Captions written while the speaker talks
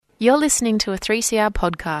You're listening to a 3CR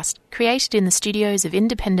podcast created in the studios of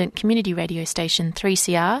independent community radio station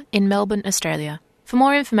 3CR in Melbourne, Australia. For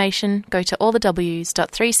more information, go to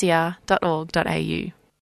allthews.3cr.org.au.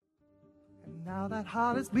 Now that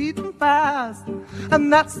heart is beating fast,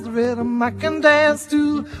 and that's the rhythm I can dance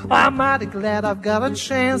to. I'm mighty glad I've got a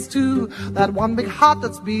chance to. That one big heart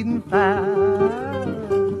that's beating fast.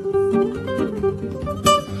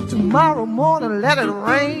 Tomorrow morning let it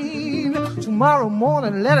rain, tomorrow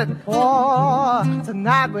morning let it pour.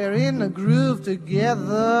 Tonight we're in the groove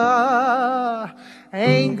together.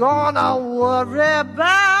 Ain't gonna worry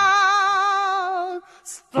about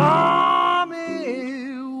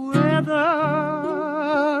stormy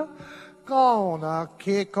weather. Gonna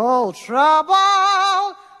kick old trouble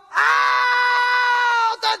out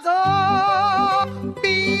the door.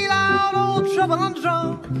 Beat out old trouble on the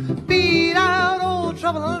drum. Beat out old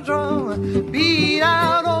trouble on the drum. Beat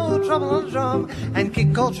out old trouble on the drum. And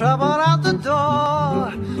kick old trouble out the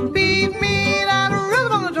door. Beat me that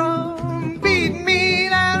rhythm on the drum. Beat me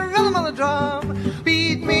that rhythm on the drum.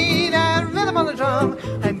 Beat me that rhythm on the drum.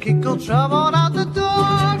 And kick old trouble out the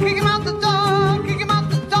door. Kick him out the door. Kick him out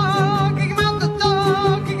the door. Kick him out the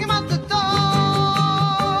door. Kick him out the door.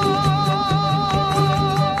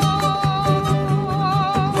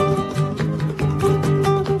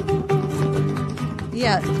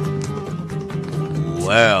 Yeah.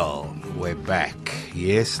 Well, we're back.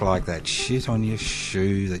 Yes, like that shit on your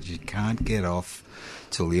shoe that you can't get off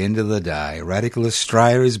till the end of the day. Radical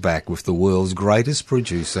Australia is back with the world's greatest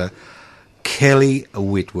producer, Kelly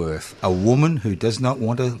Whitworth, a woman who does not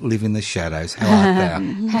want to live in the shadows. How art thou?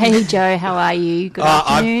 Hey, Joe, how are you? Good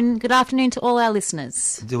afternoon. Good afternoon to all our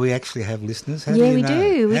listeners. Do we actually have listeners? How Yeah, do you we know?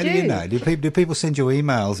 do, How do you know? Do people send you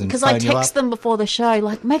emails and Because phone I you up? text them before the show,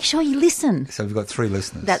 like, make sure you listen. So we've got 3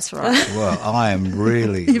 listeners. That's right. Well, I am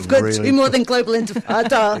really, You've got really... 2 more than Global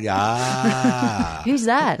Intifada. Yeah. Who's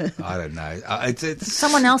that? I don't know. It's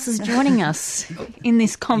Someone else is joining us in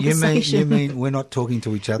this conversation. You mean we're not talking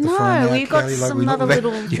to each other No, for an hour, we've got Kelly? some we're not- other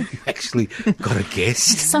little- You actually got a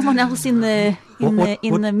guest. Someone else in the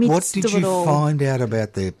midst What did of you it all. find out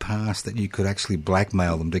about their past that you could actually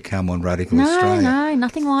blackmail them to come on Radical No, Australia? no,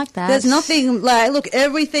 nothing like that. There's nothing like, look,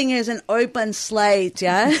 everything is an open slate,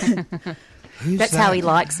 yeah? Who's That's that? how he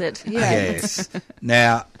likes it. Yes.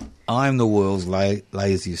 Now, I'm the world's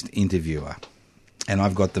laziest interviewer, and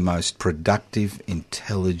I've got the most productive,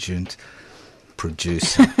 intelligent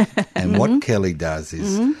producer. And what Kelly does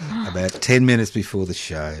is about 10 minutes before the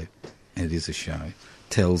show, and it is a show,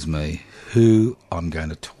 tells me who I'm going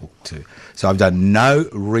to talk to. So I've done no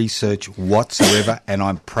research whatsoever, and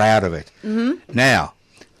I'm proud of it. Now,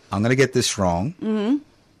 I'm going to get this wrong.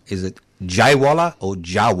 Is it Jaywalla or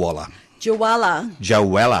Jawalla? Jawala.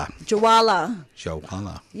 Jawalla. Jawala.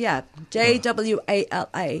 Jawalla. Yeah.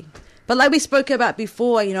 Jawala. But like we spoke about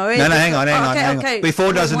before, you know. No, hang on.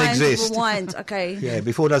 Before doesn't Rewind, exist. Rewind, okay. Yeah,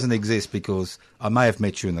 before doesn't exist because I may have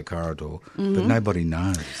met you in the corridor, but nobody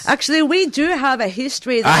knows. Actually, we do have a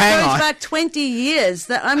history that hang goes on. back 20 years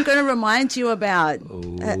that I'm going to remind you about.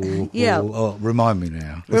 Yeah. Oh, remind me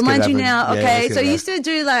now. Let's Remind get you over it. now, Yeah, okay? let's So get you it used to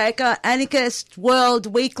do like Anarchist World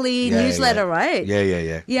Weekly over. newsletter, right?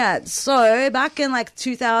 Yeah. Yeah, so back in like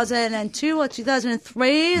 2002 or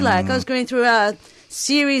 2003, like I was going through a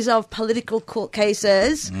series of political court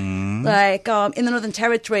cases, like in the Northern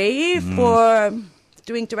Territory for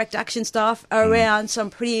doing direct action stuff around some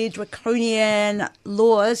pretty draconian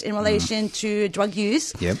laws in relation to drug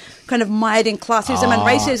use, Yep. kind of mired classism and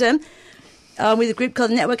racism. With a group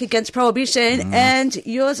called Network Against Prohibition, and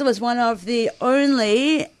yours was one of the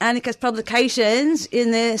only anarchist publications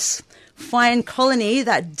in this fine colony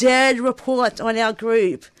that dared report on our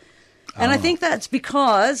group. And I think that's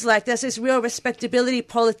because, like, there's this real respectability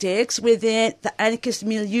politics within the anarchist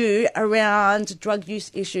milieu around drug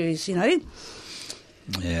use issues, you know?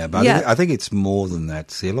 Yeah, but I think it's more than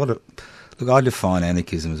that. See, look, I define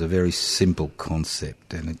anarchism as a very simple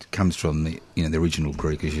concept, and it comes from the original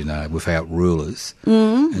Greek, as you know, without rulers.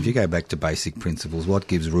 And if you go back to basic principles, what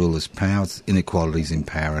gives rulers power? It's inequalities in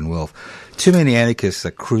power and wealth. Too many anarchists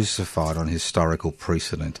are crucified on historical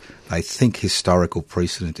precedent. They think historical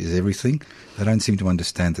precedent is everything. They don't seem to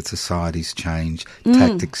understand that societies change,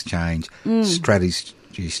 tactics change,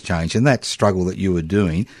 strategies change. And that struggle that you were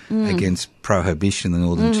doing against prohibition in the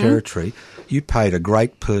Northern Territory, you paid a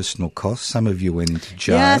great personal cost. Some of you went into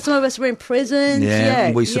jail. Yeah, some of us were in prison. Yeah,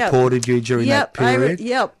 and we supported you during that period.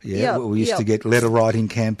 We used to get letter writing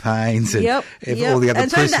campaigns and all the other.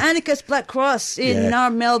 And so did the anarchist Black Cross in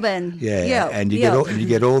Melbourne. And you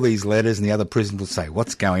get all these letters, and the other prison will say,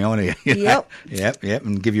 "What's going on here?" Yep,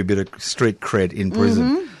 and give you a bit of street cred in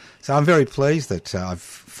prison. So I'm very pleased that I've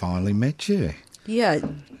finally met you. Yeah.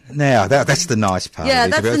 Now, that's the nice part. Yeah,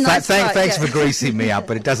 that's the nice part. Thanks for greasing me up,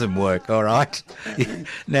 but it doesn't work, all right?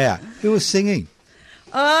 Now, who was singing?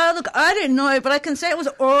 Look, I don't know, but I can say it was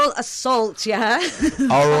Oral Assault, yeah?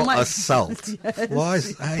 Oral Assault? Yes. Why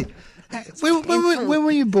is... Hey, when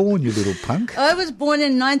were you born, you little punk? I was born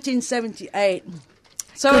in 1978.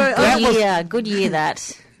 So Good year,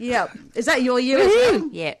 that. Yeah. Is that your year as well?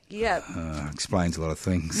 Yeah. Yeah. Explains a lot of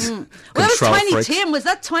things. Well, that was Tiny freaks. Tim. Was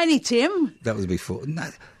that Tiny Tim? That was before. No,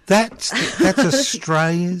 that's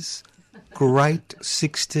Australia's great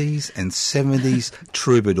 60s and 70s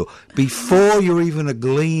troubadour. Before you're even a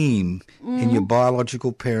gleam in your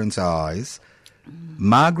biological parents' eyes,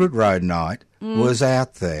 Margaret Road-Knight was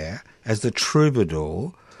out there as the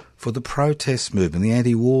troubadour for the protest movement, the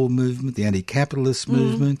anti-war movement, the anti-capitalist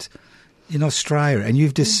movement in Australia, and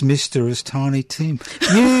you've dismissed her as Tiny Tim.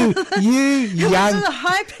 You young...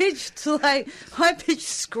 high-pitched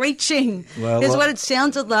screeching is what it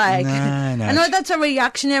sounded like. No. I know that's a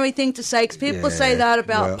reactionary thing to say, because people say that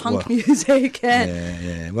about punk music and...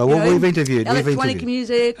 Yeah. Well, we've interviewed... electronic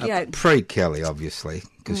music, Pre-Kelly, obviously,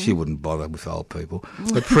 because she wouldn't bother with old people.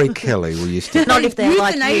 But pre-Kelly, we used to... Not if they're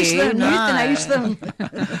like you. Euthanize them.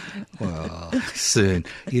 Well, soon.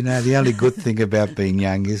 You know, the only good thing about being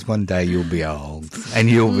young is one day you'll be old and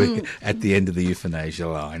you'll be at the end of the euthanasia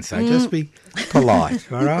line. So just be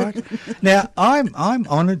polite, all right? Now, I'm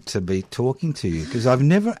honoured to be talking to you because I've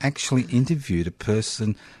never actually interviewed a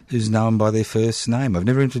person who's known by their first name. I've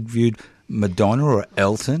never interviewed Madonna or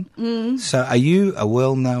Elton. So are you a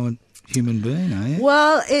well-known human being, are you?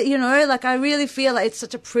 Well, I really feel like it's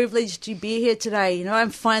such a privilege to be here today. I'm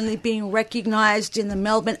finally being recognised in the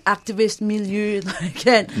Melbourne activist milieu.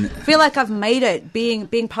 I feel like I've made it,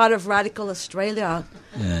 being part of Radical Australia.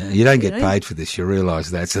 Yeah, you don't get paid for this, you realise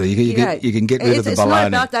that. So you can get rid of the baloney. It's not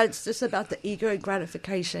about that, it's just about the ego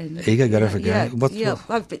gratification. Ego gratification?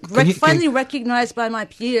 I've been finally recognised by my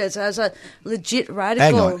peers as a legit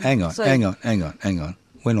radical. Hang on.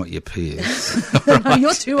 We're not your peers. No,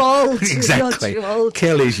 you're too old. Exactly. You're too old.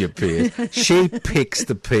 Kelly's your peer. She picks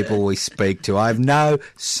the people we speak to. I have no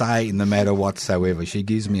say in the matter whatsoever. She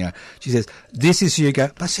gives me she says, this is you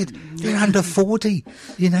go. I said, they're under 40,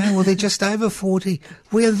 or they're just over 40.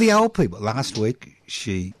 We're the old people. Last week,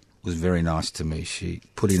 she was very nice to me. She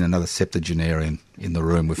put in another septuagenarian in the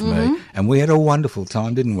room with me, and we had a wonderful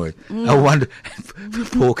time, didn't we?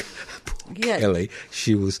 Poor Kelly,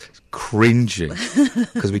 she was cringing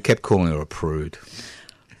because we kept calling her a prude.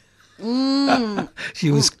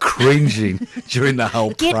 She was cringing during the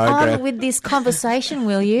whole program. Get on with this conversation,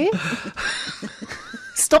 will you?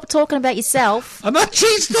 Stop talking about yourself. I'm not.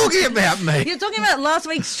 She's talking about me. You're talking about last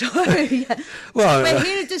week's show. Well, we're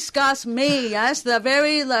here to discuss me. Yes, the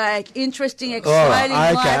very interesting, exciting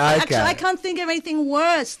life. Actually, I can't think of anything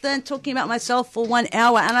worse than talking about myself for 1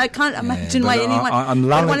 hour, and I can't imagine why anyone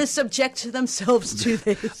would want to subject themselves to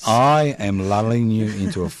this. I am lulling you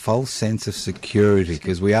into a false sense of security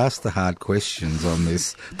because we asked the hard questions on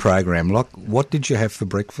this program. Like, what did you have for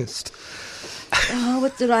breakfast?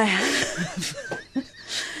 What did I have?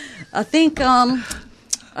 I think I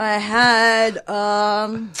had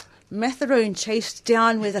methadone chased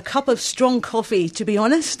down with a cup of strong coffee, to be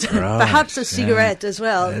honest. Right, perhaps a cigarette as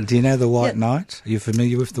well. Do you know the White Knight? Are you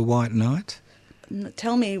familiar with the White Knight?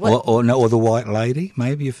 Tell me. What? Or the White Lady?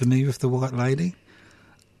 Maybe you're familiar with the White Lady?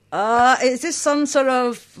 Is this some sort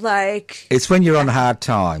of It's when you're on hard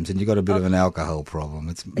times and you've got a bit of an alcohol problem.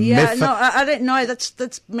 It's I don't know.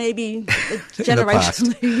 That's maybe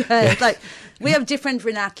generationally. We have different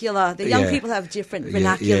vernacular. The young people have different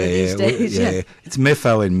vernacular these days. It's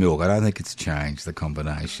metho in milk. I don't think it's changed, the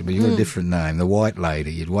combination. But you've got a different name. The White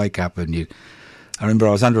Lady. You'd wake up and I remember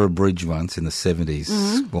I was under a bridge once in the 70s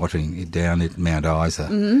squatting down at Mount Isa.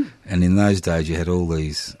 And in those days you had all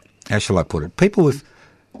these, how shall I put it, people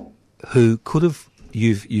who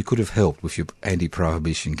you could have helped with your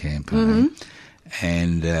anti-prohibition campaign.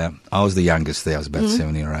 And I was the youngest there. I was about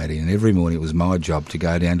 70 or 80. And every morning it was my job to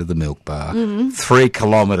go down to the milk bar 3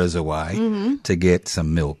 kilometres away to get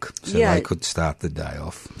some milk so they could start the day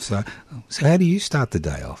off. So how do you start the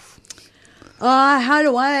day off? How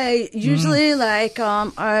do I? Usually,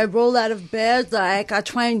 I roll out of bed, I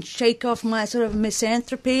try and shake off my sort of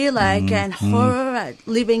misanthropy, and horror at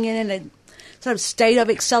living in a sort of state of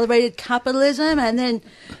accelerated capitalism, and then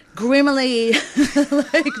grimly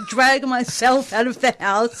like drag myself out of the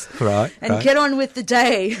house and get on with the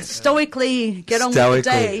day. Stoically get on with the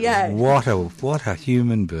day. Yeah. What a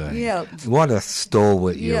human being. Yeah. What a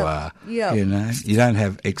stalwart you are. Yeah. You know, you don't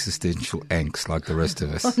have existential angst like the rest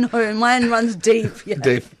of us. Oh no, mine runs deep. Yeah.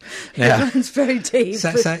 Deep. Now, it runs very deep.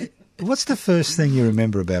 So, what's the first thing you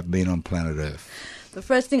remember about being on planet Earth? The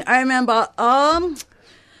first thing I remember, I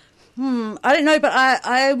don't know, but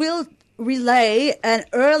I will relay an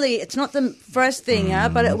early, it's not the first thing,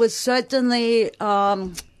 but it was certainly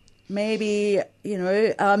maybe,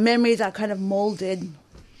 memories that kind of molded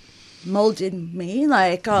me.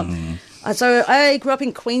 Like, so I grew up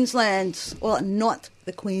in Queensland. Well, not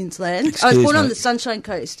the Queensland. I was born on the Sunshine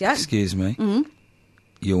Coast, yeah? Excuse me. Mm-hmm.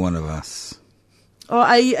 You're one of us. Oh,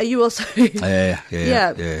 are you also? Yeah.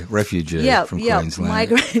 Refugee from Queensland.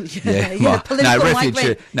 Migrant.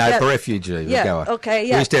 Refugee. Yeah. Go on. Okay.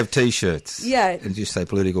 Yeah. We used to have T-shirts. Yeah. And just say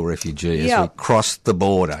political refugee as we crossed the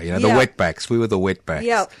border. You know, the wetbacks. We were the wetbacks.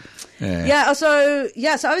 Yeah. Yeah. So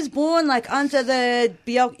I was born like under the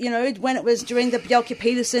when it was during the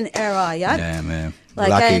Bjelke-Petersen era. Yeah. Yeah, man.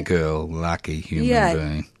 Lucky human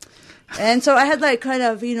being. And so I had like kind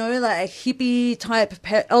of, like hippie type,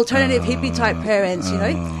 alternative hippie type parents,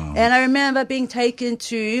 And I remember being taken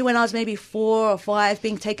to, when I was maybe 4 or 5,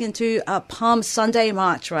 being taken to a Palm Sunday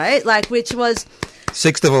march, right? Like, which was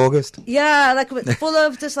 6th of August. Yeah, like full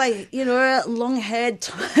of just like, long-haired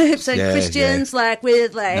types and Christians, like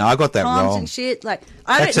with like no, I got that palms wrong. and shit. Like,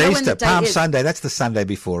 that's don't know Easter. when the date Palm is. Sunday, that's the Sunday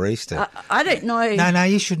before Easter. I don't know. No,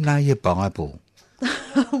 you should know your Bible.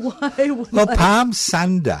 Why? Well, Palm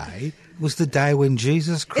Sunday was the day when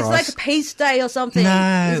Jesus Christ... It's like a peace day or something.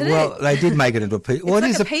 No, isn't well, it? they did make it into a peace... It's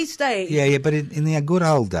like a peace day. Yeah, but in the good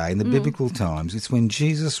old day, in the biblical times, it's when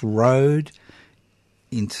Jesus rode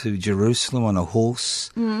into Jerusalem on a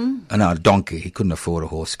horse. No, a donkey. He couldn't afford a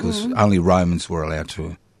horse because only Romans were allowed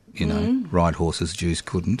to, ride horses. Jews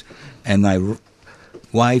couldn't. And they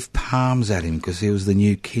waved palms at him because he was the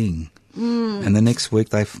new king. And the next week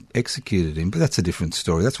they executed him. But that's a different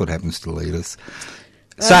story. That's what happens to leaders.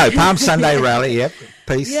 So, Palm Sunday rally,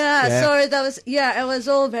 peace. Yeah, so that was, it was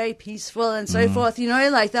all very peaceful and so forth,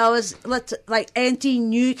 like that was like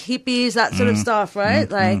anti-nuke hippies, that sort of stuff, right?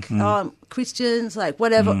 Christians, like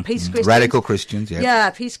whatever, peace Christians. Radical Christians,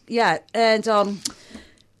 Yeah, peace, and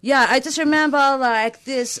I just remember like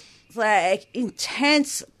this like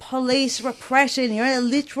intense police repression,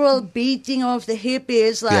 literal beating of the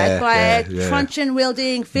hippies, by truncheon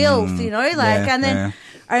wielding filth, and then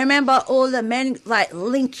I remember all the men like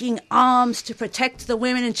linking arms to protect the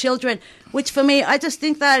women and children, which for me, I just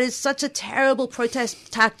think that is such a terrible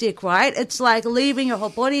protest tactic, right? It's like leaving your whole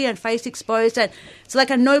body and face exposed, and it's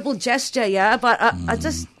like a noble gesture, but I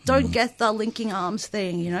just don't get the linking arms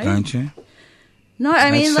thing, Don't you? No,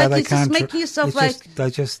 I mean, like, you're just making yourself like...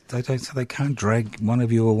 They can't drag one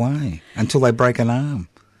of you away until they break an arm.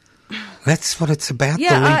 That's what it's about, the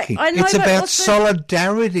linking. I know, it's about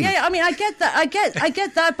solidarity. Yeah, I mean, I get that. I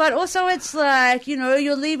get that, but also it's like,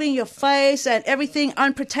 you're leaving your face and everything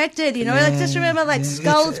unprotected, like, just remember, like,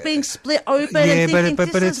 skulls being split open and thinking,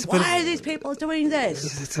 why are these people doing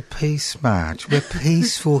this? It's a peace march. We're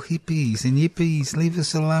peaceful hippies, and yippies, leave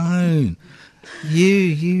us alone.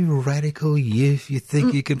 You radical youth, you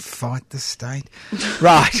think you can fight the state?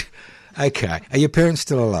 Right. Okay. Are your parents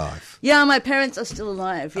still alive? Yeah, my parents are still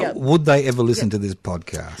alive, yeah. Would they ever listen to this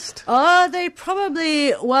podcast? Oh, they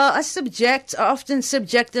probably... Well, I often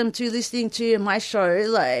subject them to listening to my show,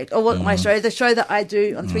 the show that I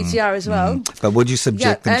do on 3CR as well. But would you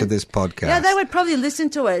subject them to this podcast? Yeah, they would probably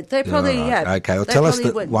listen to it. They probably, Okay, well, tell us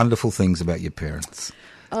the wonderful things about your parents.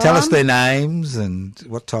 Tell us their names and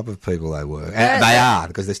what type of people they were. They are,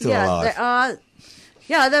 because they're still alive. They are.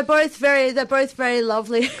 Yeah, they're both very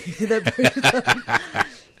lovely. They're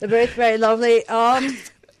both very lovely.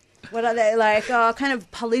 What are they like? Kind of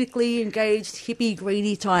politically engaged, hippie,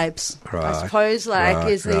 greedy types. Right, I suppose.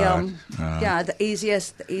 The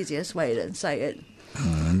easiest way to say it.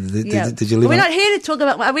 Did you live? We're not here to talk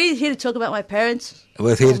about. Are we here to talk about my parents?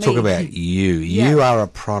 We're here to talk about you. You are a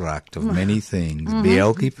product of many things.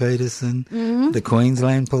 Bjelke-Petersen, the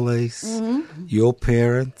Queensland Police, your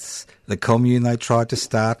parents, the commune they tried to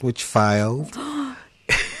start, which failed.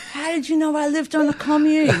 How how did you know I lived on a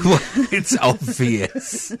commune? Well, it's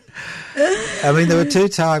obvious. I mean, there were two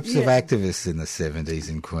types of activists in the 70s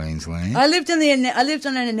in Queensland. I lived on an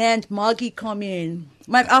Anand Margie commune.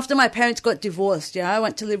 After my parents got divorced, I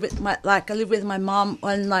went to live with I lived with my mum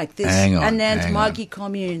on like this Anand Margie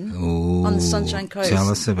commune on the Sunshine Coast. Tell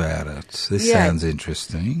us about it. This sounds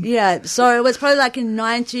interesting. Yeah, so it was probably like in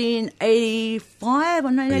 1985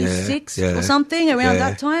 or 1986 or something around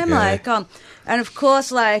that time. Yeah. And of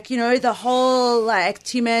course, like, the whole like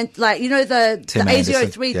Tim the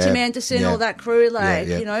A03 Tim Anderson, all that crew,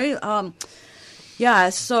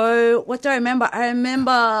 So what do I remember? I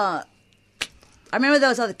remember there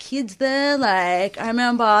was other kids there. Like, I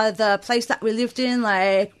remember the place that we lived in,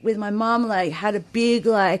 like, with my mum, like, had a big,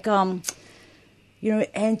 like, anti-nuke,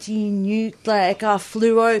 like,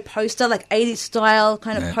 fluoro poster, like 80s style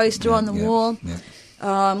kind of poster on the wall. Yeah.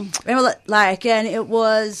 Remember, like, and it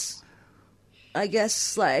was, I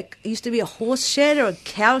guess, like, it used to be a horse shed or a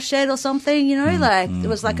cow shed or something, it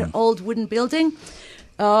was like an old wooden building.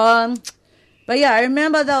 But yeah, I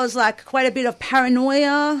remember there was like quite a bit of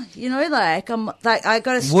paranoia, I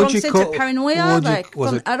got a strong sense of paranoia,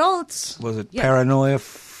 from adults. Was it paranoia,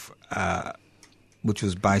 which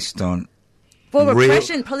was based on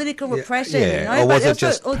repression, political repression, Or was it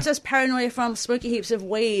just paranoia from smoking heaps of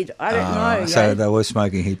weed? I don't know. So they were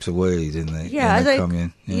smoking heaps of weed in the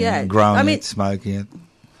commune. Growing it, smoking it.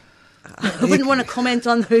 I wouldn't want to comment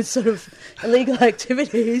on those sort of illegal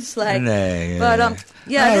activities, I just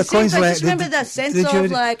remember that sense of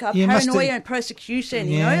paranoia and persecution,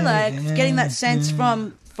 getting that sense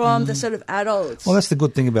from the sort of adults. Well, that's the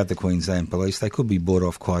good thing about the Queensland Police. They could be bought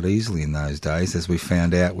off quite easily in those days, as we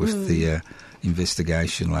found out with the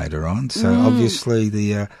investigation later on. So obviously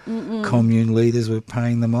the commune leaders were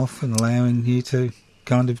paying them off and allowing you to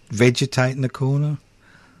kind of vegetate in the corner.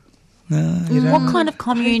 What kind of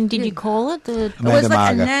commune did you call it? It was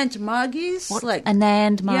like Anand Margie's.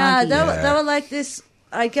 Anand Margie? Yeah, they were like this,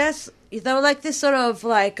 I guess, they were like this sort of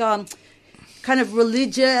like kind of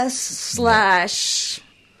religious /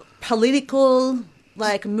 political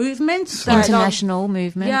like movement. International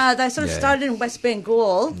movement. Yeah, they sort of started in West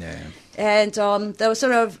Bengal. Yeah. And they were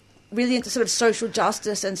sort of really into sort of social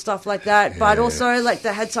justice and stuff like that. But also like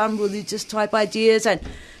they had some religious type ideas, and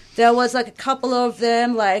there was like a couple of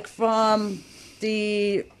them, like from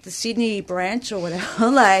the Sydney branch or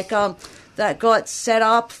whatever, that got set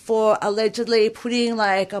up for allegedly putting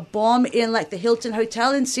like a bomb in like the Hilton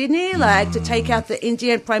Hotel in Sydney, to take out the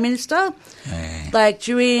Indian Prime Minister, like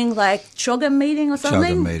during like Chogam meeting or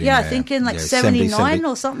something. I think in like 79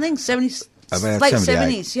 or something, 70. About late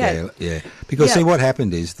 70s, yeah. Because see, what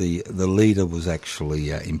happened is the leader was actually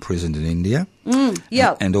imprisoned in India,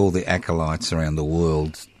 and all the acolytes around the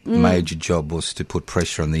world. Major job was to put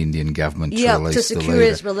pressure on the Indian government to release to secure the leader.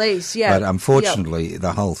 His release. But unfortunately,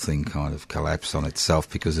 the whole thing kind of collapsed on itself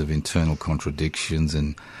because of internal contradictions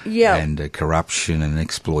and corruption and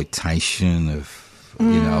exploitation of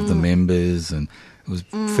of the members, and it was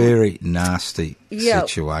a very nasty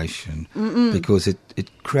situation because it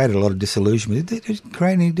created a lot of disillusionment. Did it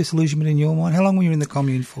create any disillusionment in your mind? How long were you in the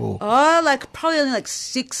commune for? Oh, like probably only like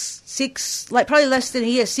six, like probably less than a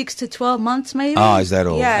year, 6 to 12 months maybe. Oh, is that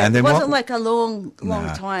all? Yeah, and then it wasn't like a long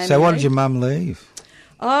time. So why did your mum leave?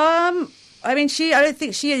 I mean, I don't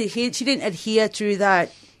think she adhered. She didn't adhere to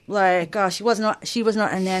that. Like, she was not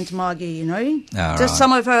Anand Margie, just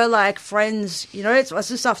some of her like friends, it was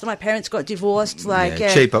just after my parents got divorced. Like,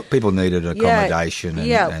 cheaper people needed accommodation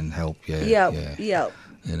and help.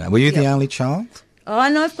 Were you the only child? Oh,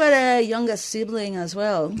 no, I've got a younger sibling as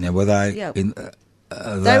well. Now, were they? They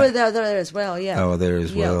were there as well. Yeah. Oh, there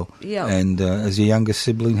as well. Yeah. And has your younger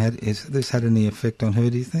sibling has this had any effect on her?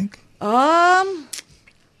 Do you think? I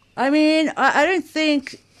mean, I don't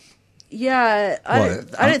think. Yeah,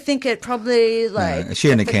 I don't think it probably like. No. Is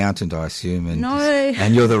she an accountant, I assume? And no.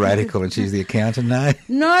 And you're the radical, and she's the accountant. No.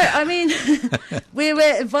 No, I mean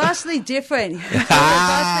we're vastly different.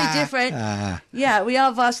 Yeah, we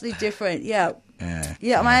are vastly different. Yeah.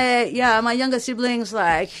 My younger siblings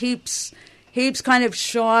like heaps kind of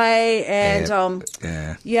shy and a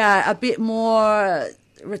bit more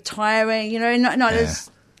retiring. Not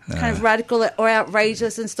as. Kind of radical or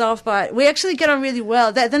outrageous and stuff, but we actually get on really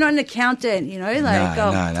well. They're not an accountant, No,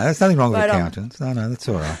 there's nothing wrong with accountants. No, that's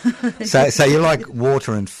all right. So you're like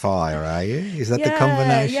water and fire, are you? Is that the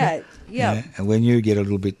combination? Yeah. And when you get a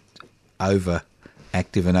little bit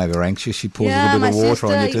overactive and over anxious, she pours a little bit of water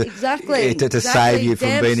on you to save you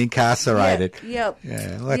from being incarcerated. Yeah,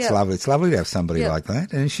 well, that's lovely. It's lovely to have somebody like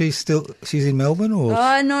that. And she's in Melbourne, or?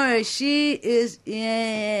 Oh no, she is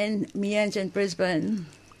in Meanjin, Brisbane.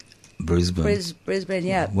 Brisbane. Brisbane,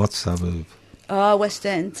 yeah. What suburb? West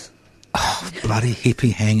End. Bloody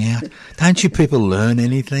hippie hangout. Don't you people learn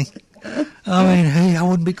anything? I mean, hey, I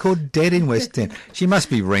wouldn't be caught dead in West End. She must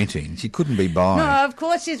be renting. She couldn't be buying. No, of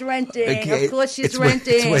course she's renting. Okay, Of course she's it's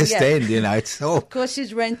renting. It's West yeah. End, you know. It's all. Of course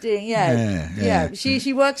she's renting. Yeah. Yeah.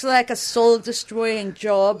 She works like a soul destroying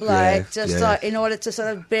job, like just yeah. in order to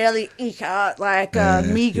sort of barely eke out like a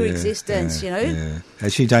meager existence, you know. Yeah.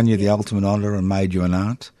 Has she done you the ultimate honour and made you an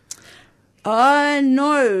aunt?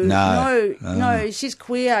 No. She's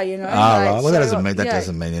queer, you know. Right. Well, that doesn't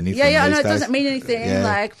mean anything. Yeah. these No, it days. doesn't mean anything. Yeah.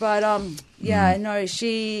 Like, but no,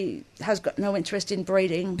 she has got no interest in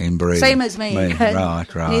breeding. Same as me. Right.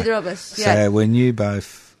 Neither of us. Yeah. So when you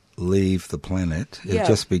both leave the planet, it'll Yeah.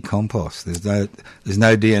 just be compost. There's no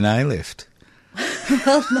DNA left.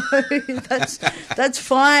 Well, no, that's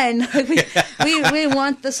fine. We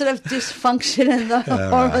want the sort of dysfunction and the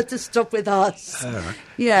horror to stop with us.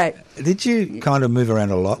 Yeah. Did you kind of move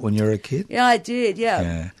around a lot when you were a kid? Yeah, I did.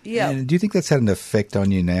 Yeah. And do you think that's had an effect on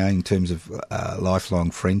you now in terms of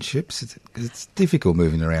lifelong friendships? It's difficult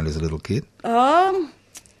moving around as a little kid.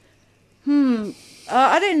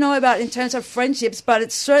 I don't know about in terms of friendships, but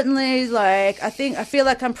it's certainly like I feel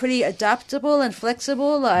like I'm pretty adaptable and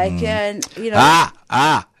flexible. Like, and you know.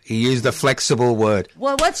 He used a flexible word.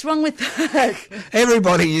 Well, what's wrong with that?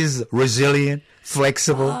 Everybody is resilient,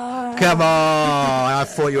 flexible. Come on, I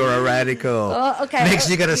thought you were a radical. Okay. Next,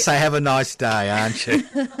 you're going to say, "Have a nice day," aren't you?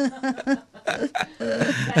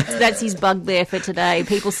 That's his bugbear for today.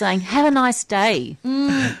 People saying, have a nice day.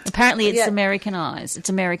 Apparently it's Americanized. It's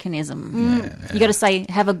Americanism. You got to say,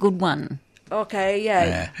 have a good one. Okay,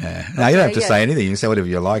 yeah. No, you don't have to say anything. You can say whatever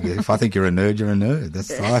you like. If I think you're a nerd, you're a nerd.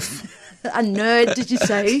 That's life. A nerd, did you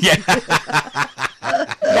say?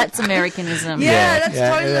 That's Americanism. That's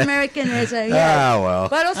totally Americanism. Yeah. Oh, well.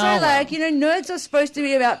 But also, nerds are supposed to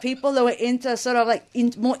be about people who are into sort of like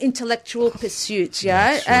more intellectual pursuits,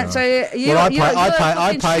 yeah? That's And right. so you,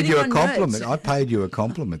 I paid you a shitting on compliment. nerds. I paid you a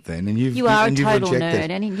compliment then, and You are a you've total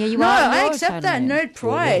rejected. nerd. And you No, are. I you're a accept total that. Nerd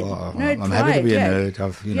pride. Nerd I'm pride, happy to be a yeah. nerd.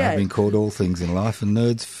 I've been called all things in life, and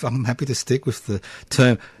nerds. I'm happy to stick with the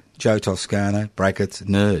term Joe Toscano brackets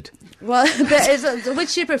nerd. Well,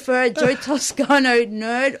 which do you prefer, Joe Toscano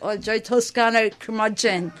nerd or Joe Toscano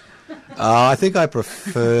curmudgeon? I think I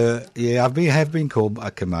prefer. Yeah, have been called a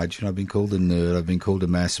curmudgeon. I've been called a nerd. I've been called a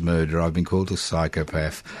mass murderer. I've been called a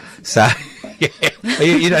psychopath. So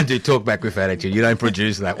you don't do talk back with attitude. You don't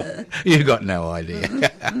produce that one. You got no idea.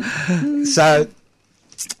 So,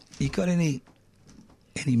 you got any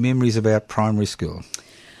memories about primary school?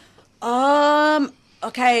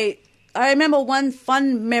 Okay. I remember one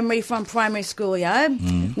fun memory from primary school,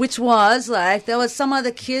 which was like there was some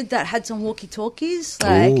other kid that had some walkie-talkies,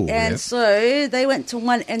 so they went to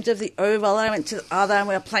one end of the oval, I went to the other, and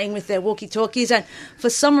we were playing with their walkie-talkies, and for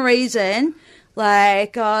some reason,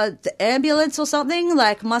 like the ambulance or something,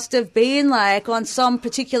 like must have been like on some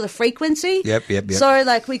particular frequency. Yep. So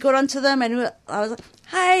like we got onto them, and I was like,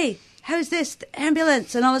 "Hey, who's this? The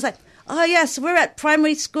ambulance?" And I was like, "Oh, yes, we're at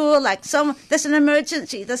primary school. Like, there's an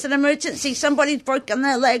emergency. Somebody's broken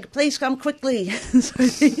their leg. Please come quickly." So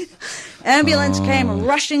the ambulance came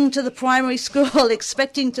rushing to the primary school,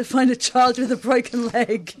 expecting to find a child with a broken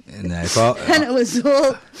leg. And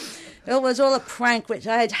it was all a prank, which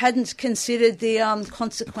I hadn't considered the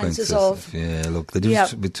consequences of. Yeah, look, the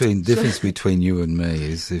difference between you and me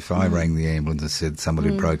is if I rang the ambulance and said somebody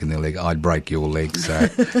had broken their leg, I'd break your leg, so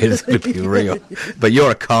it's going to be real. But you're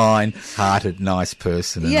a kind-hearted, nice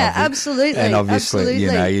person. And absolutely. And obviously,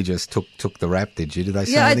 absolutely. you just took the rap, did you? Did they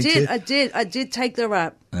say anything? I did. I did take the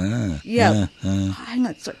rap. Yeah. Hang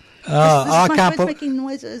on, sorry. I my can't phone's making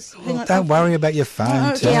noises. Hang on. Don't worry about your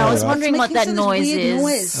phone. okay. Yeah, I was Right. wondering what that Making sort of noise weird is.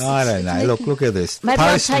 noise. I don't know. Look at this. Maybe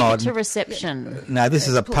I'll take it Postmodern. to reception. No, this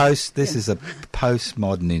is a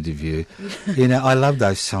postmodern interview. I love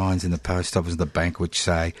those signs in the post office and the bank which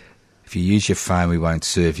say, "If you use your phone, we won't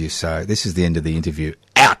serve you." So this is the end of the interview.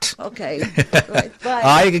 Out. Okay. Right,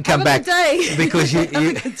 bye. You can come back Have a good day. because you Have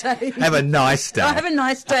a good day. have a nice day. Have a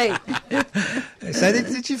nice day. So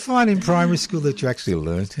did you find in primary school that you actually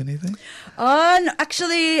learnt anything? No,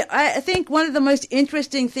 actually, I think one of the most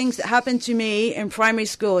interesting things that happened to me in primary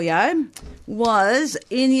school, was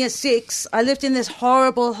in year 6. I lived in this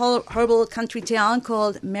horrible country town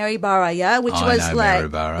called Maryborough, which was know like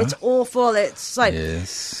Maryborough. it's awful. It's like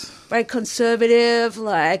Yes. very conservative,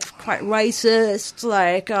 like quite racist,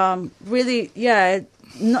 like really,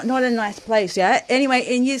 not a nice place, Anyway,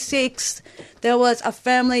 in year 6, there was a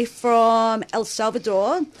family from El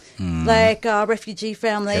Salvador, like a refugee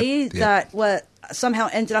family Yep. that were somehow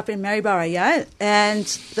ended up in Maryborough, yeah? And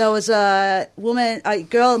there was a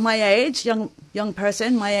girl my age, young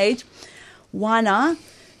person my age, Wana,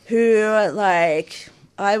 who, like,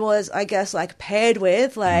 I was, I guess, like, paired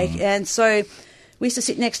with, like, and so we used to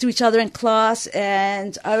sit next to each other in class,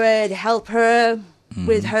 and I would help her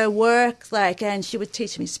with her work, like, and she would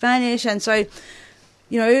teach me Spanish, and so,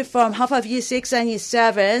 you know, from half of year 6 and year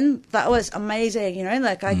 7, that was amazing, you know,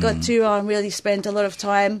 like, I got to really spend a lot of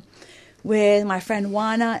time with my friend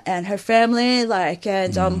Wana and her family, like,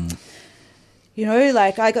 and, you know,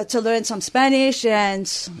 like, I got to learn some Spanish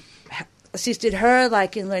and assisted her,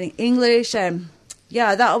 like, in learning English, and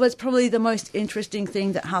yeah, that was probably the most interesting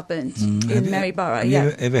thing that happened in Maryborough. Have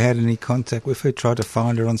you ever had any contact with her? Tried to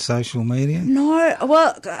find her on social media? No,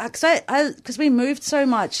 well, because we moved so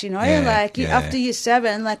much, you know, after year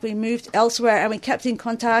 7, like, we moved elsewhere and we kept in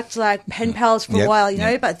contact, like, pen pals for a while, you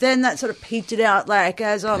know, but then that sort of petered out, like,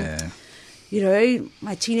 as you know,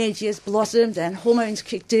 my teenage years blossomed and hormones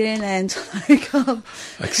kicked in, and like,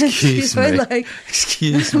 excuse me,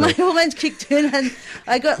 my hormones kicked in, and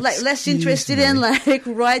I got like less interested in like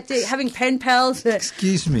having pen pals.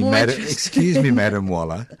 Excuse me, Madam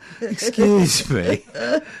Waller. Excuse me.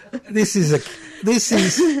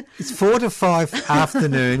 It's 4 to 5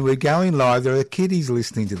 afternoon. We're going live. There are kiddies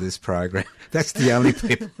listening to this program. That's the only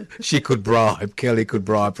people Kelly could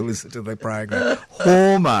bribe to listen to the program.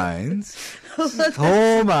 Hormones.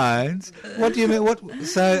 What do you mean?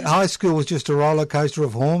 So high school was just a roller coaster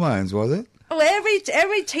of hormones, was it? Well,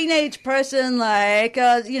 every teenage person, like,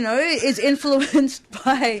 you know, is influenced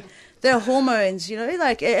by their hormones, you know,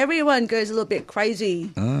 like everyone goes a little bit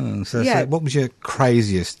crazy. Oh, so what was your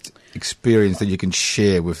craziest experience that you can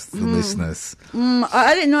share with the listeners?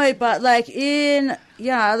 I don't know, but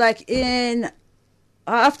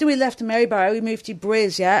after we left Maryborough, we moved to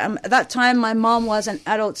Briz, yeah? At that time, my mom was an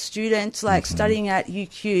adult student, like, studying at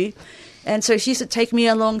UQ. And so she used to take me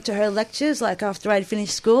along to her lectures, like, after I'd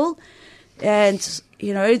finished school. And,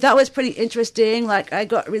 you know, that was pretty interesting. Like, I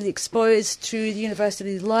got really exposed to the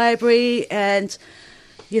university library and,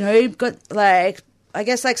 you know, got, like, I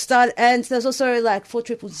guess, like, and there's also, like,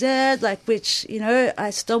 4ZZZ, like, which, you know, I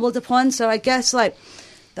stumbled upon. So I guess, like,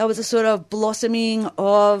 that was a sort of blossoming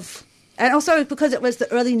of... And also because it was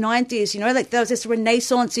the early 90s, you know, like there was this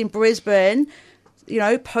renaissance in Brisbane, you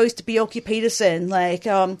know, post Bjelke Peterson. Like,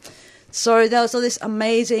 so there was all this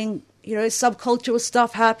amazing, you know, subcultural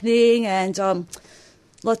stuff happening and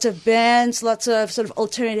lots of bands, lots of sort of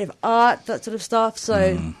alternative art, that sort of stuff.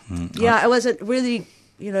 So, it was a really,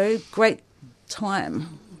 you know, great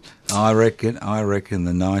time. I reckon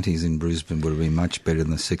the 90s in Brisbane would have been much better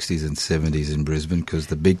than the 60s and 70s in Brisbane because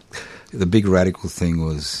the big radical thing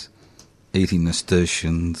was eating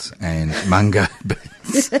nasturtiums and mungo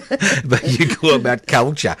beans. But you go about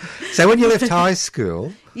culture. So when you left high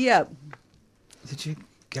school... Yeah. Did you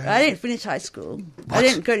go... I didn't finish high school. What? I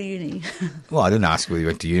didn't go to uni. Well, I didn't ask whether you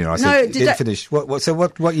went to uni. I said didn't finish. So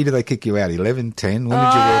what year did they kick you out? 11, 10? When did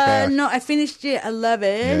you walk out? No, I finished year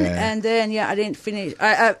 11 and then, I didn't finish.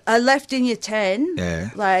 I left in year 10.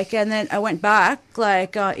 Yeah. Like, and then I went back,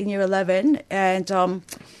 like, in year 11 and...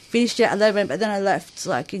 finished year 11, but then I left,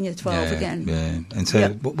 like, in year 12 again. Yeah. And so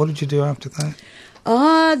what did you do after that?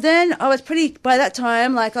 Then I was by that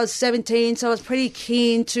time, like, I was 17, so I was pretty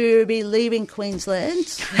keen to be leaving Queensland.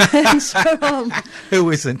 So,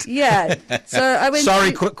 who isn't? Yeah. So I went...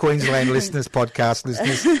 Sorry, Queensland listeners, podcast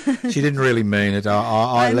listeners. She didn't really mean it.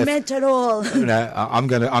 I left, meant it all. No, I'm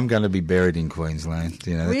going to be buried in Queensland.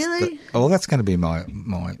 You know, really? That's going to be my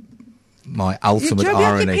ultimate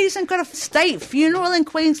irony. Bjelke Peterson got a state funeral in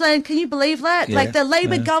Queensland. Can you believe that? Yeah, like the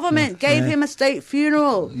Labor government gave him a state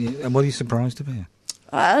funeral. Yeah. And what are you surprised about?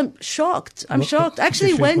 I'm shocked. I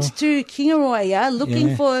actually went to Kingaroy,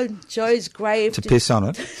 looking for Joe's grave. To piss on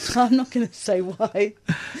it? I'm not going to say why.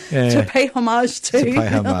 To pay homage to. To pay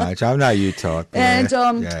homage. I know you type. And,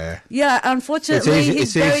 unfortunately,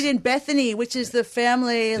 he's buried in Bethany, which is the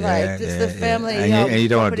family, the family and you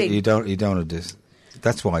don't property. You don't want to just...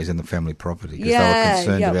 That's why he's in the family property, because they were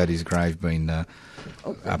concerned about his grave being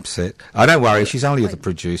upset. Oh, don't worry, she's only the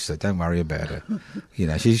producer. Don't worry about her. You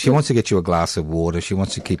know, she wants to get you a glass of water. She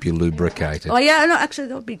wants to keep you lubricated. Oh, yeah, no, actually,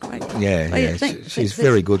 that would be great. Yeah. She's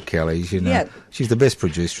very good, Kelly. You know, she's the best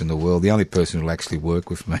producer in the world, the only person who'll actually work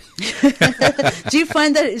with me. Do you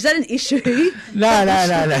find is that an issue? No,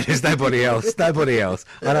 there's nobody else. I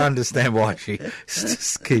don't understand why she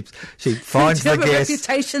finds the guests. Do you have a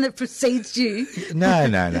reputation that precedes you? No.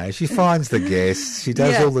 She finds the guests. She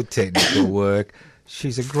does all the technical work.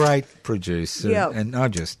 She's a great producer, and I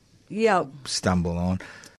just stumble on.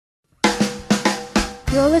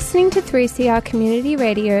 You're listening to 3CR Community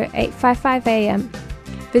Radio 855 AM.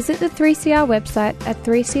 Visit the 3CR website at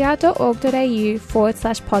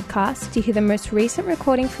 3cr.org.au/podcast to hear the most recent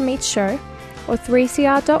recording from each show, or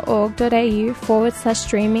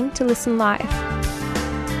 3cr.org.au/streaming to listen live.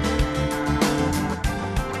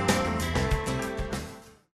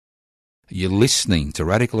 You're listening to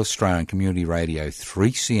Radical Australian Community Radio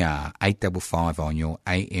 3CR 855 on your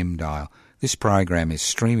AM dial. This program is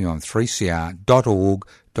streaming on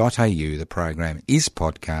 3cr.org.au. The program is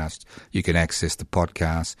podcast. You can access the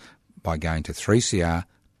podcast by going to 3cr.org.au.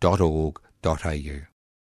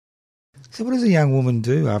 So what does a young woman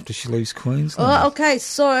do after she leaves Queensland? Oh, okay,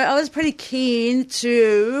 so I was pretty keen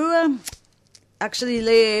to actually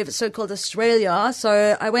leave so-called Australia.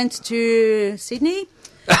 So I went to Sydney.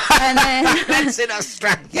 And then, that's in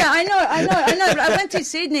Australia. Yeah, I know. But I went to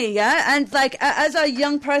Sydney, and like as a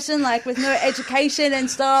young person, like with no education and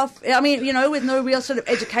stuff. I mean, with no real sort of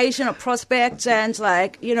education or prospects, and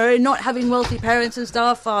like not having wealthy parents and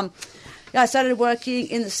stuff. I started working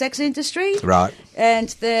in the sex industry, right? And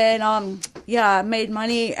then made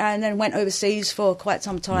money, and then went overseas for quite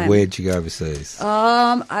some time. Where'd you go overseas?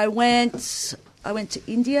 I went to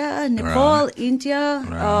India, Nepal, right. India,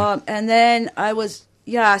 right. And then I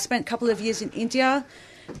spent a couple of years in India,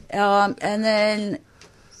 and then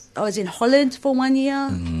I was in Holland for 1 year.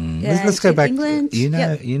 Let's go back. England.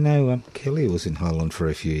 Kelly was in Holland for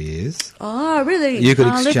a few years. Oh, really? You could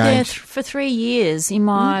I lived there exchange. for 3 years in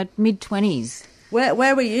my mid-20s. Where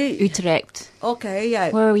were you? Utrecht. Okay, yeah.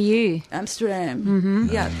 Where were you? Amsterdam. Mm-hmm.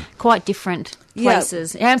 Yeah. Quite different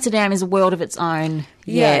places. Yeah. Amsterdam is a world of its own.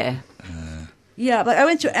 Yeah. Yeah, but I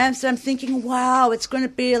went to Amsterdam thinking, wow, it's going to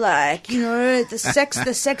be like, the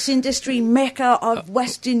sex industry mecca of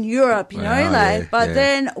Western Europe,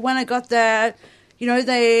 then when I got there,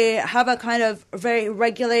 they have a kind of very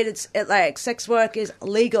regulated, like sex work is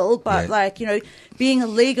legal, but being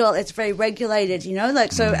illegal, it's very regulated,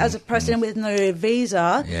 so as a person with no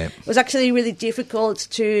visa, it was actually really difficult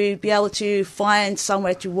to be able to find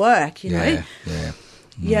somewhere to work, Yeah.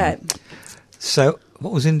 So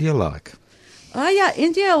what was India like? Oh, yeah,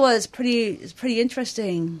 India was pretty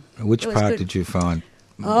interesting. Which part did you find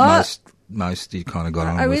most you kind of got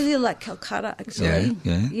on with? I really like Calcutta, actually.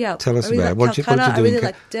 Yeah. Tell us about it. What did you do? I really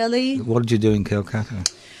like Delhi. What did you do in Calcutta?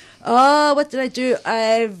 Oh, what did I do?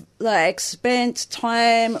 I've spent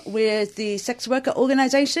time with the sex worker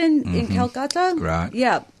organisation in Calcutta. Right.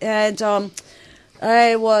 Yeah, and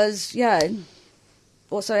I was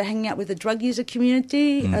also hanging out with the drug user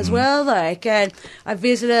community as well. And I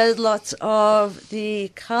visited lots of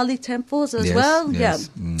the Kali temples as well. Yes.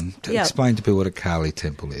 Yeah. Explain to people what a Kali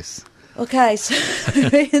temple is. Okay, so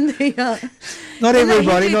in the not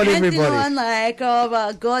everybody. Pantheon,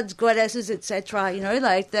 of gods, goddesses, etc.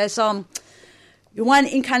 There's one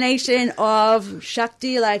incarnation of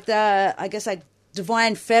Shakti,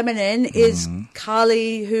 divine feminine is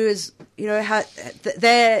Kali, who is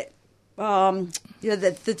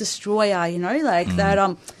the destroyer,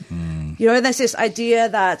 there's this idea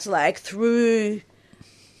that through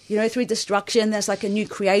destruction there's a new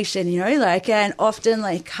creation, and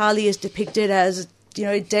often Kali is depicted as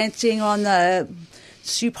dancing on the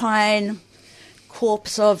supine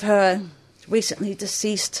corpse of her recently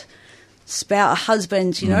deceased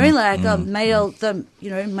husband, male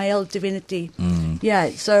divinity.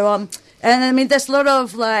 So and I mean there's a lot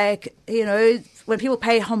of when people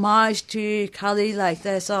pay homage to Kali,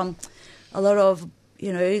 there's a lot of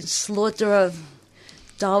slaughter of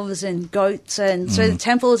doves and goats, and so the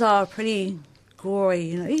temples are pretty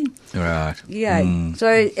gory, Right. Yeah. So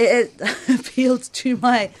it appealed to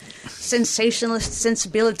my sensationalist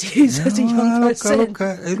sensibilities as a young person.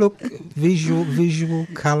 Look, visual,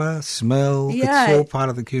 colour, smell. Yeah. It's all part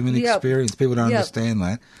of the human experience. People don't understand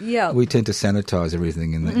that. Yeah. We tend to sanitise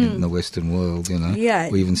everything in the Western world, Yeah.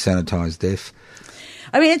 We even sanitise death.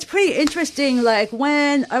 I mean, it's pretty interesting.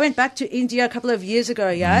 When I went back to India a couple of years ago,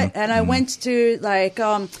 and I went to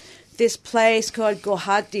this place called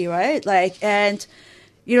Guwahati, right?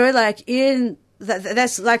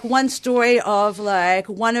 That's one story of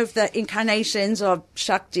one of the incarnations of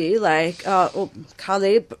Shakti, or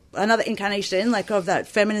Kali, another incarnation of that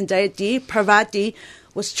feminine deity, Parvati,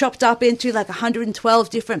 was chopped up into 112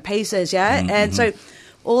 different pieces, and so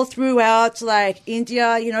all throughout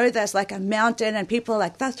India, there's a mountain, and people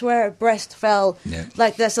are that's where her breast fell. Yeah.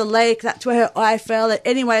 There's a lake, that's where her eye fell. And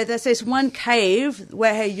anyway, there's this one cave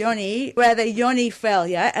where the yoni fell,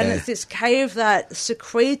 and it's this cave that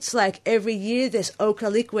secretes every year this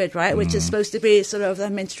ochre liquid, right, which is supposed to be sort of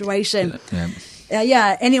the menstruation.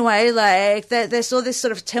 Anyway, like there's all this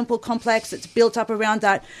sort of temple complex that's built up around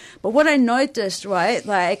that. But what I noticed, right,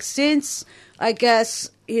 like since I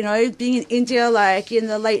guess, you know, being in India like in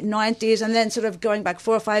the late 90s and then sort of going back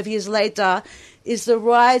 4 or 5 years later, is the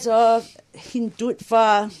rise of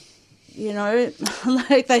Hindutva, you know,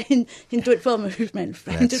 like the Hindutva movement,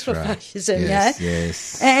 Hindutva fascism,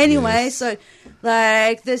 Yes. Anyway, so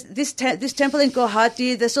like this temple in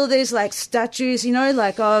Guwahati, there's all these like statues, you know,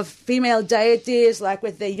 like of female deities, like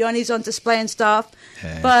with their yonis on display and stuff.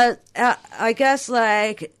 Yeah. But I guess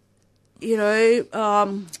like, you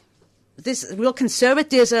know, this real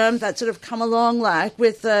conservatism that sort of come along like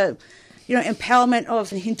with the, you know, empowerment of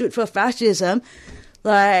Hindutva fascism,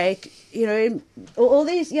 like, you know, all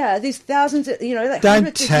these thousands of, you know, like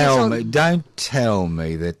don't tell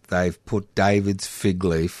me that they've put David's fig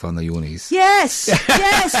leaf on the unis. Yes.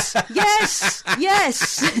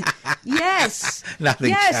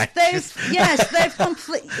 Nothing changes. They've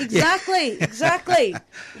exactly.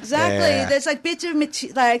 Yeah. There's like bits of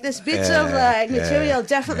material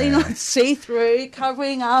definitely not see through,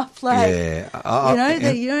 covering up like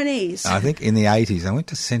the unis. I think in the 80s I went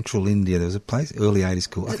to central India. There was a place early 80s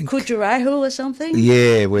called Khajuraho or something.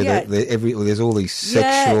 Yeah, where there's all these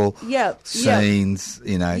sexual scenes,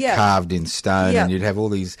 you know, carved in stone, and you'd have all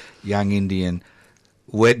these young Indian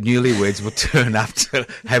newlyweds would turn up to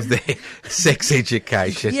have their sex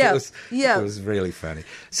education. It was really funny.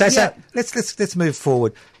 So let's move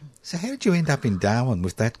forward. So how did you end up in Darwin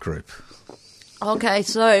with that group? Okay,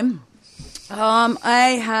 so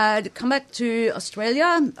I had come back to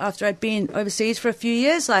Australia after I'd been overseas for a few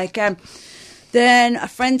years. Like, then a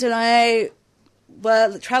friend and I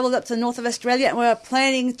travelled up to the north of Australia, and we were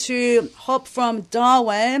planning to hop from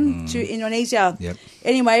Darwin to Indonesia. Yep.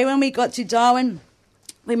 Anyway, when we got to Darwin,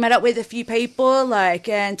 we met up with a few people, like,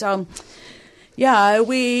 and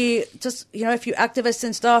we just, you know, a few activists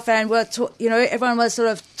and stuff, and everyone was sort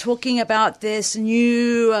of talking about this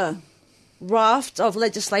new raft of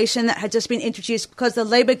legislation that had just been introduced because the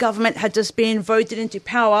Labor government had just been voted into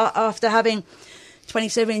power after having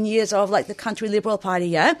 27 years of like the Country Liberal Party.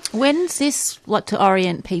 Yeah. When's this? What, to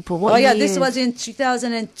orient people? What year? This was in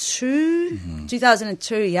 2002.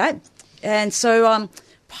 2002. Yeah. And so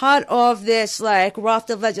part of this like raft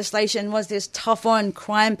of legislation was this tough on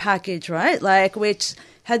crime package, right? Like, which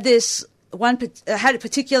had this had a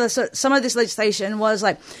particular, some of this legislation was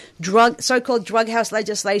like so-called drug house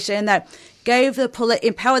legislation that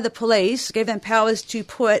empowered the police, gave them powers to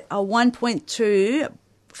put a 1.2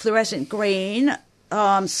 fluorescent green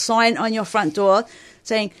sign on your front door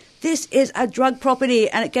saying, this is a drug property,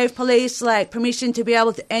 and it gave police like permission to be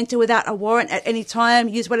able to enter without a warrant at any time,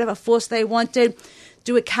 use whatever force they wanted,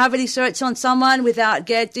 do a cavity search on someone without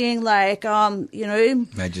getting like,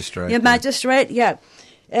 magistrate. Yeah, magistrate, yeah.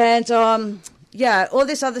 And, all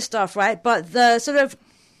this other stuff, right? But the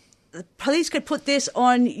police could put this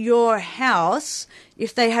on your house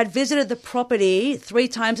if they had visited the property 3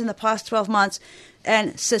 times in the past 12 months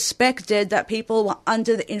and suspected that people were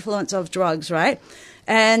under the influence of drugs, right?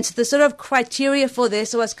 And the sort of criteria for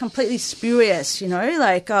this was completely spurious, you know,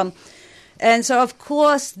 like, and so of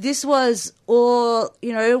course this was all,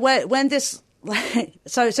 you know, when this, like,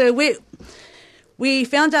 so we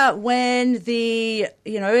found out when the,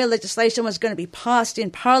 you know, legislation was going to be passed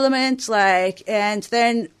in Parliament, like, and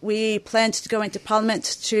then we planned to go into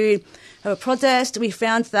Parliament to have a protest. We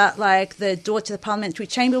found that, like, the door to the parliamentary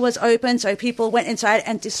chamber was open, so people went inside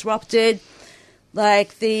and disrupted,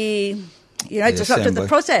 like, disrupted the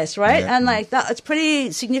process, right? Yeah. And, like, that it's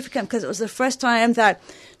pretty significant because it was the first time that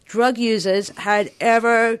drug users had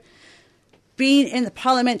ever been in the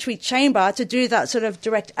parliamentary chamber to do that sort of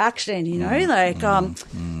direct action, you know,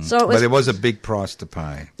 so it was. But there was a big price to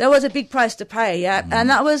pay. There was a big price to pay, yeah,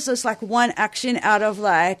 and that was just like one action out of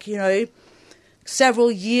like, you know,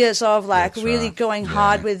 several years of like going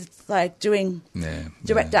hard with like doing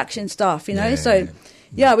direct action stuff, you know.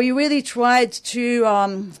 We really tried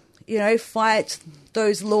to fight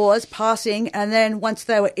those laws passing, and then once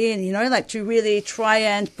they were in, you know, like to really try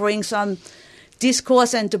and bring some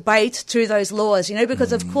discourse and debate to those laws, you know,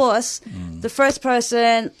 because of course the first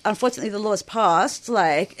person, unfortunately the laws passed,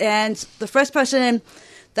 like, and the first person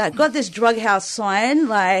that got this drug house sign,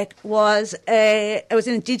 like, was an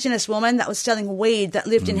Indigenous woman that was selling weed that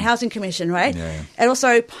lived in Housing Commission, right? Yeah. And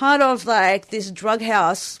also part of like these drug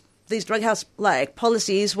house like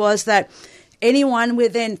policies was that anyone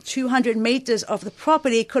within 200 meters of the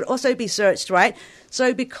property could also be searched, right?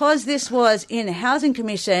 So because this was in a Housing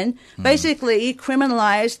Commission, basically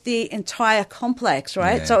criminalised the entire complex,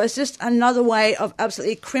 right? Yeah. So it's just another way of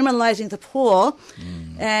absolutely criminalising the poor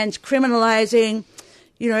and criminalising,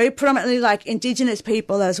 predominantly like Indigenous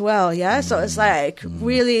people as well, yeah? So it's like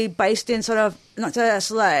really based in sort of not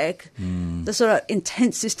just like the sort of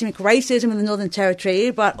intense systemic racism in the Northern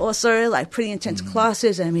Territory, but also like pretty intense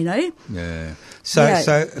classism, Yeah.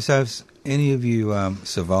 So any of you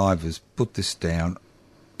survivors put this down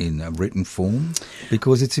in a written form,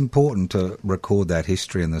 because it's important to record that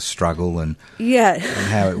history and the struggle and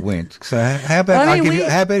how it went. So how about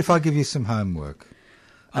how about if I give you some homework?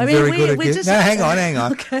 I'm very good at it. No, hang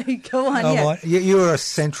on. Okay, go on. You're a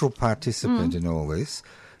central participant in all this.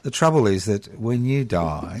 The trouble is that when you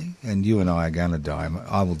die, and you and I are going to die,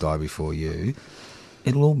 I will die before you,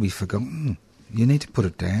 it'll all be forgotten. You need to put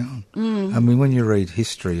it down. I mean, when you read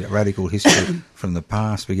history, radical history from the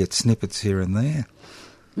past, we get snippets here and there.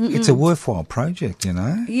 It's a worthwhile project,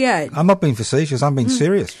 Yeah. I'm not being facetious. I'm being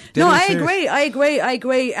serious. No, I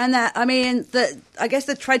agree. And that, I mean, I guess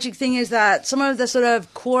the tragic thing is that some of the sort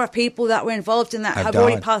of core people that were involved in that have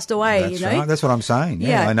already passed away, That's right. That's what I'm saying.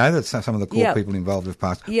 Yeah. I know that some of the core people involved have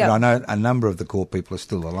passed, but I know a number of the core people are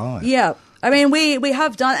still alive. Yeah. I mean, we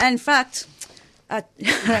have done, and in fact,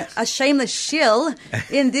 a shameless shill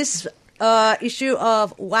in this issue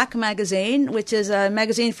of WAC magazine, which is a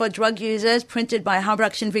magazine for drug users printed by Harbour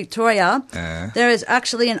Action Victoria. There is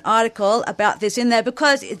actually an article about this in there,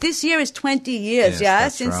 because this year is 20 years,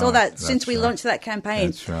 since we launched that campaign.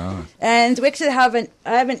 That's right. And we actually have I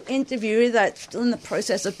have an interview that's still in the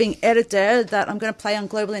process of being edited that I'm going to play on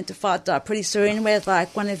Global Intifada pretty soon with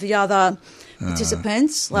like one of the other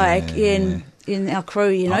participants, in our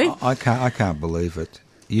crew, I can't believe it.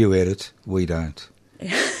 You edit, we don't.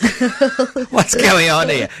 What's going on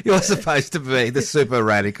here? You're supposed to be the super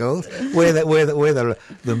radicals. We're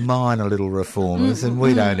the minor little reformers, and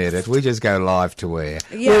we don't edit. We just go live to air.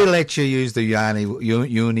 Yeah. We let you use the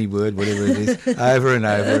uni word, whatever it is, over and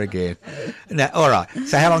over again. Now, all right.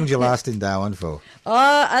 So, how long did you last in Darwin for?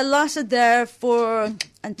 I lasted there for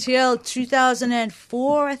until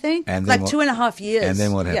 2004, I think. And like 2.5 years. And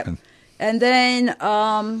then what happened? Yep. And then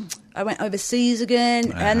I went overseas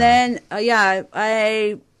again, and then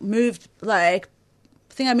I moved. I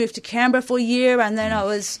think I moved to Canberra for a year, and then I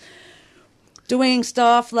was doing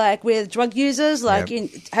stuff like with drug users.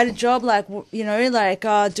 Had a job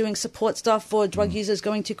doing support stuff for drug users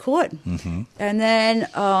going to court, and then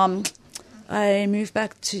I moved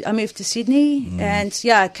to Sydney, and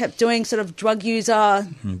I kept doing sort of drug user.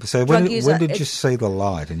 So when did you see the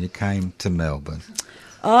light and you came to Melbourne?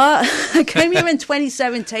 I came here in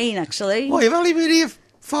 2017, actually. Well, you've only been here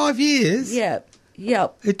 5 years. Yep.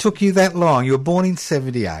 It took you that long. You were born in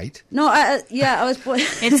 78. No, I was born...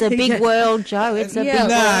 It's a big world, Joe. It's a big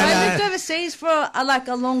world. I lived overseas for a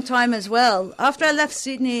long time as well. After I left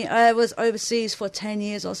Sydney, I was overseas for 10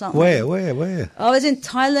 years or something. Where? I was in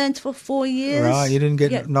Thailand for 4 years. Right, you didn't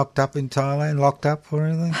get knocked up in Thailand, locked up or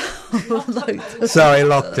anything? Sorry,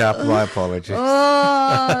 locked up. My apologies.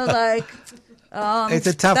 It's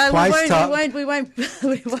a tough place. We won't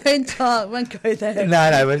go there.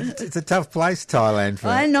 No, but it's a tough place, Thailand.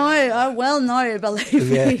 I know. I well know. Believe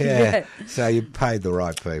me. Yeah. So you paid the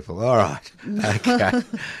right people. All right. Okay.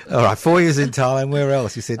 All right. 4 years in Thailand. Where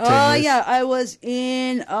else? You said 10 years. Yeah. I was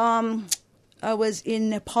in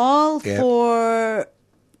Nepal for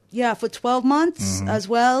 12 months as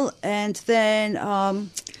well, and then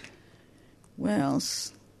where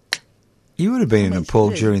else? You would have been in Nepal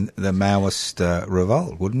during the Maoist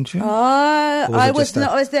revolt, wouldn't you? I was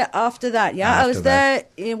there after that. Yeah, I was there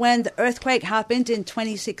when the earthquake happened in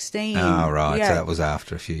 2016. Oh, right. Yeah. So that was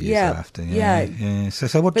after, a few years after. Yeah.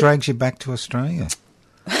 So what drags you back to Australia?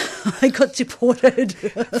 I got deported.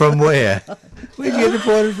 From where? Where did you get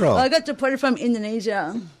deported from? I got deported from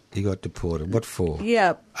Indonesia. You got deported. What for?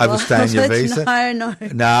 Yeah. Overstaying your visa? No.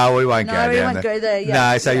 No, we won't go down there. We won't go there.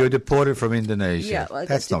 Yeah. No, so you were deported from Indonesia. Yeah, well,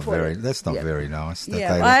 that's not very nice.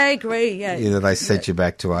 I agree. Yeah. Either they sent you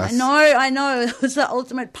back to us. I know. It was the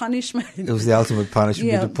ultimate punishment. It was the ultimate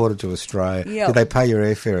punishment. You were deported to Australia. Yeah. Did they pay your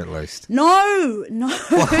airfare at least? No.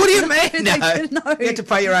 What do you mean? No. You had to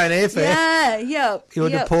pay your own airfare. Yeah. You were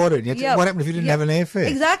deported. What happened if you didn't have an airfare?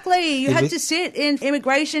 Exactly. You had to sit in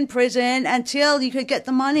immigration prison until you could get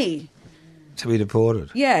the money. To be deported?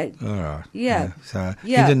 Yeah. All right. Yeah. So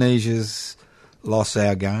Indonesia's lost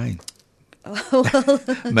our gain.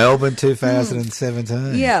 Melbourne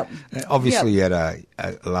 2017. Yeah. Obviously you had a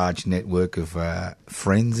large network of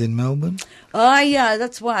friends in Melbourne. Oh, yeah,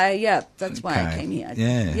 that's why I came here.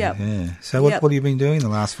 Yeah. So what have you been doing the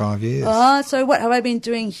last 5 years? So what have I been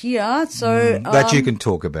doing here? So that you can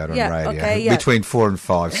talk about on radio. Okay, between 4 and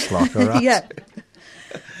 5 slot, all right?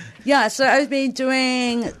 Yeah, so I've been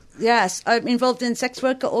doing Yes, I'm involved in sex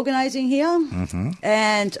worker organising here,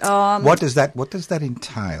 and What does that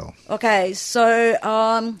entail? okay,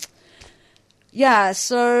 so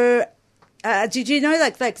did you know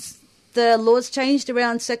like the laws changed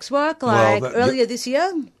around sex work earlier this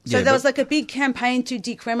year? So there was like a big campaign to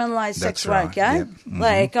decriminalise sex work, right,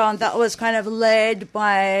 Like that was kind of led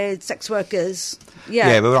by sex workers.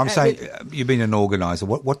 Yeah, but I'm saying you've been an organiser.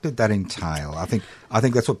 What did that entail? I think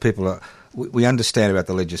that's what people are. We understand about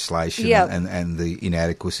the legislation and the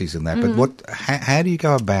inadequacies and that, but how do you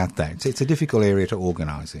go about that? It's a difficult area to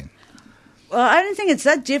organise in. Well, I don't think it's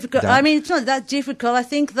that difficult. I mean, it's not that difficult. I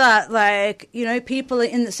think that, like, you know, people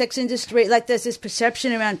in the sex industry, like, there's this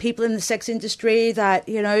perception around people in the sex industry that,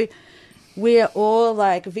 you know, we're all,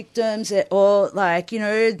 like, victims or, like, you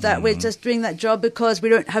know, that we're just doing that job because we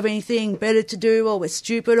don't have anything better to do or we're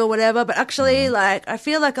stupid or whatever. But actually, like, I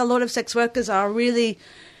feel like a lot of sex workers are really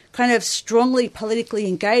kind of strongly politically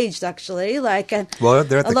engaged, actually. Like, and well,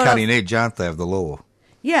 they're at the cutting edge, aren't they, of the law?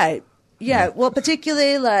 Yeah, well,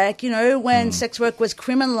 particularly, like, you know, when sex work was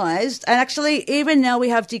criminalised, and actually even now we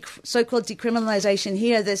have so-called decriminalisation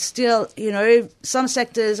here, there's still, you know, some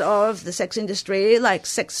sectors of the sex industry, like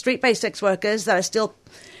street-based sex workers, that are still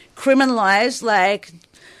criminalised, like,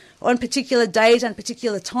 on particular days and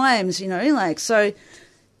particular times, you know, like, so,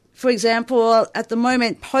 for example, at the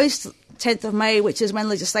moment, post 10th of May, which is when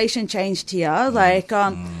legislation changed here, like,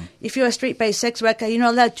 if you're a street-based sex worker, you're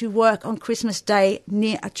not allowed to work on Christmas Day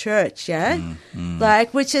near a church,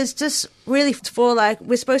 like, which is just really for, like,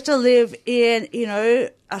 we're supposed to live in, you know,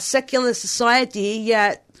 a secular society,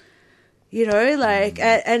 yet, you know, like,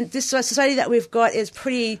 and this society that we've got is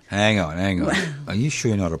pretty... Hang on. Are you sure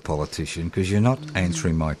you're not a politician? Because you're not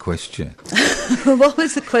answering my question. What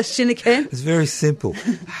was the question again? It's very simple.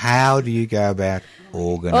 How do you go about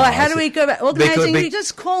organising? Oh, how do we go about organising? You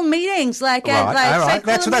just call meetings, like, right, and, like, all right.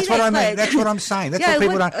 That's what I mean. Like, that's what I'm saying. That's yeah, what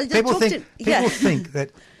people don't. People think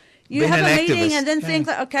that you have a meeting and then yeah. think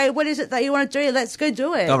that, okay, what is it that you want to do? Let's go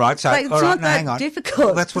do it. All right, so like, it's all right, not that hang on.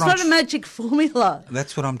 difficult. That's what it's not a magic formula.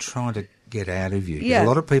 That's what I'm trying to get out of you. Yeah. A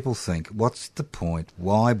lot of people think, what's the point?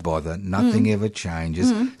 Why bother? Nothing ever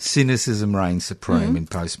changes. Cynicism reigns supreme in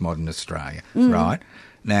postmodern Australia, right?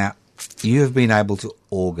 Now, you have been able to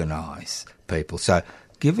organise people. So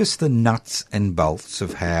give us the nuts and bolts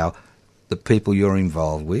of how the people you're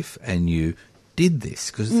involved with and you did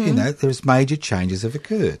this, because, you know, there's major changes have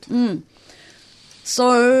occurred.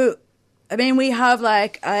 So, I mean, we have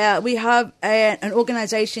an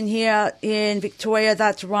organisation here in Victoria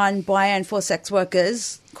that's run by and for sex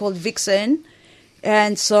workers called Vixen.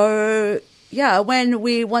 And so, yeah, when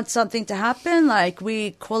we want something to happen, like,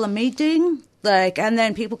 we call a meeting, like, and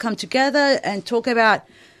then people come together and talk about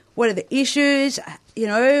what are the issues, you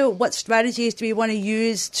know, what strategies do we want to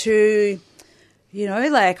use to, you know,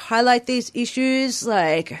 like, highlight these issues,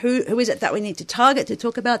 like, who is it that we need to target to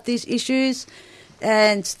talk about these issues,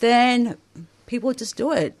 and then people just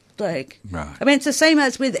do it. Like, right. I mean, it's the same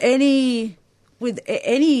as with any group,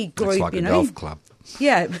 it's like you know. a golf club.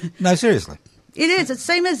 Yeah. No, seriously. It is. It's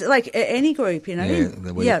the same as, like, any group, you know. Yeah,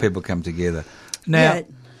 where people come together. Now,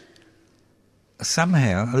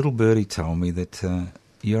 somehow, a little birdie told me that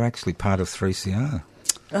you're actually part of 3CR.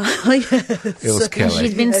 Oh, yes. It was Kelly.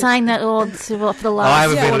 She's been saying that all for the last I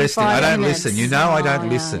haven't been 45 listening. I don't minutes. listen. You know I don't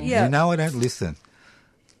listen. Yeah. You know I don't listen.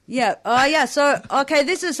 Yeah. Yeah. So, okay,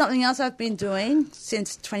 this is something else I've been doing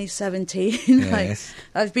since 2017. Yes.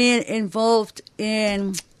 Like, I've been involved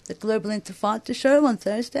in the Global Intifada show on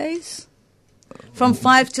Thursdays from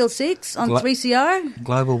 5 till 6 on 3CR.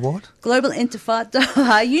 Global what? Global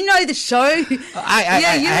Intifada. You know the show.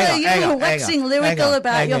 You were waxing lyrical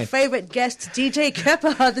about your favourite guest, DJ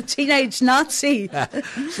Kepper, the teenage Nazi.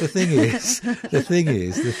 The thing is,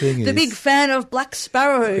 the big fan of Black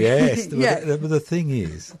Sparrow. Yes, but the thing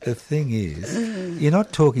is, you're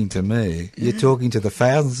not talking to me. You're talking to the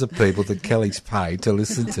thousands of people that Kelly's paid to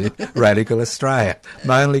listen to Radical Australia.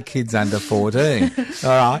 Mainly kids under 14. All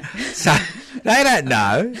right, so they don't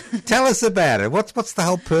know. Tell us about it. What's the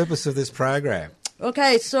whole purpose of this program?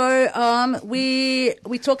 Okay, so we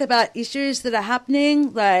talk about issues that are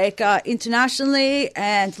happening, like, internationally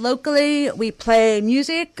and locally. We play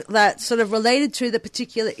music that's sort of related to the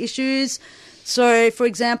particular issues. So, for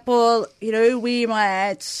example, you know, we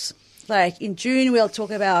might, like, in June, we'll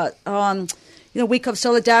talk about, Week of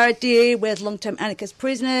Solidarity with long-term anarchist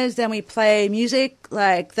prisoners. Then we play music,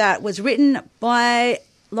 like, that was written by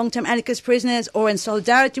long-term anarchist prisoners or in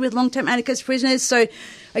solidarity with long-term anarchist prisoners. So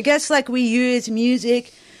I guess, like, we use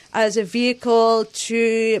music as a vehicle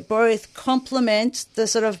to both complement the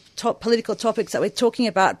sort of political topics that we're talking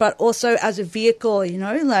about, but also as a vehicle, you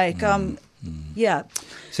know, like, yeah.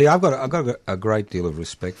 See, I've got a great deal of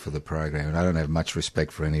respect for the program, and I don't have much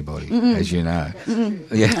respect for anybody, as you know.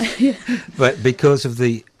 Yeah, but because of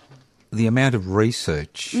the amount of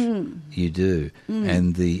research you do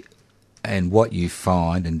and what you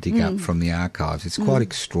find and dig up from the archives, it's quite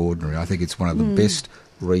extraordinary. I think it's one of the best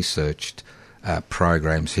researched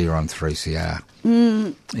programs here on 3CR.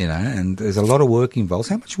 You know, and there's a lot of work involved.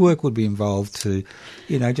 How much work would be involved to,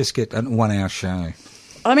 you know, just get a 1 hour show?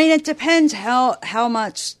 I mean, it depends how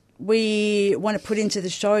much we want to put into the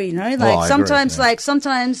show, you know. Like sometimes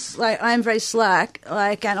I'm very slack,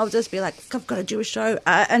 like, and I'll just be like, I've got to do a show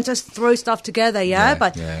and just throw stuff together,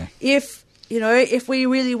 But if we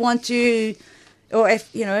really want to, or if,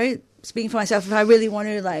 you know, speaking for myself, if I really want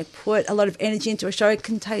to like put a lot of energy into a show, it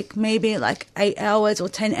can take maybe like 8 hours or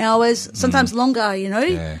 10 hours, sometimes longer, you know.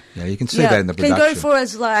 Yeah, you can see that in the production. Can go for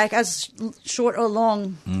as short or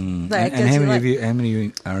long. Like, and how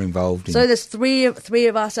many are involved in? So there's three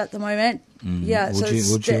of us at the moment. Yeah.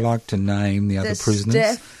 Would you like to name the other prisoners?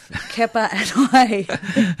 Steph, Kepper, and I.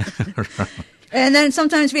 Right. And then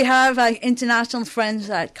sometimes we have international friends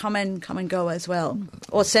that come and go as well,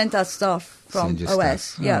 or send us stuff from OS.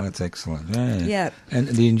 Stuff. Yeah, that's excellent. Yeah.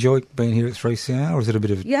 And do you enjoy being here at 3CR, or is it a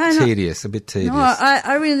bit of tedious? A bit tedious. No,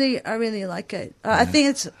 I really like it. I think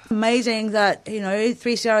it's amazing that, you know,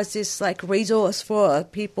 3CR is this like resource for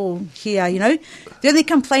people here. You know, the only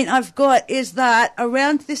complaint I've got is that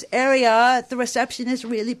around this area the reception is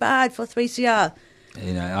really bad for 3CR.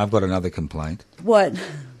 You know, I've got another complaint. What?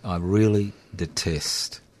 I really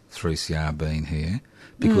detest 3CR being here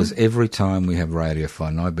because every time we have radiophone,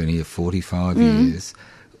 and I've been here 45 years,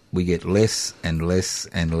 we get less and less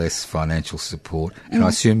and less financial support, and I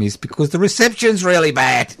assume it's because the reception's really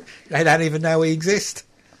bad. They don't even know we exist.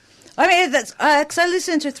 I mean, that's because I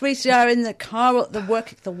listen to 3CR in the car, the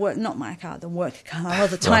work, not my car, the work car all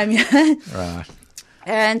the time. Yeah, right.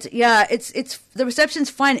 And it's the reception's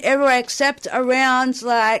fine everywhere except around,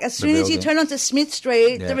 like, as soon as you turn onto Smith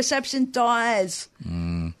Street, the reception dies.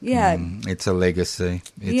 It's a legacy.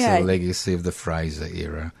 It's a legacy of the Fraser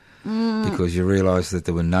era. Because you realise that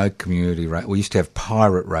there were no community radio. We used to have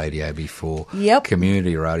pirate radio before. Yep.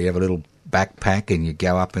 Community radio. You have a little backpack and you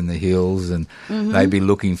go up in the hills and they'd be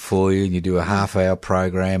looking for you, and you do a half-hour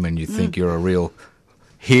program and you think you're a real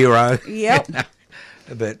hero. Yep.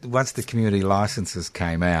 But once the community licences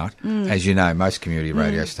came out, as you know, most community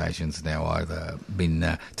radio stations now either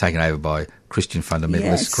been taken over by Christian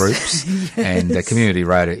fundamentalist groups, and community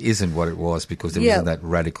radio isn't what it was because there wasn't that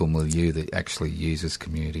radical milieu that actually uses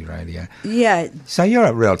community radio. Yeah. So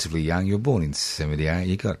you're relatively young. You were born in 78.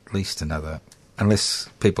 You got at least another, unless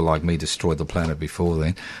people like me destroyed the planet before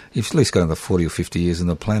then, you've at least got another 40 or 50 years on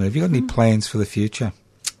the planet. Have you got any plans for the future?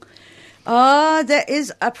 There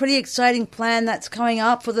is a pretty exciting plan that's coming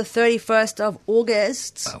up for the 31st of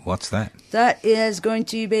August. What's that? That is going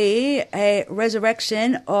to be a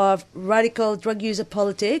resurrection of radical drug user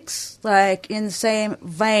politics, like in the same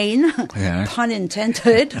vein, pun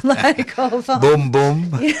intended, like of... boom, boom.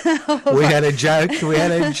 We had a joke from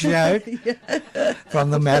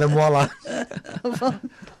the Madam Waller.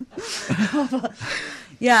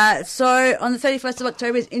 Yeah, so on the 31st of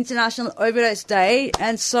October is International Overdose Day,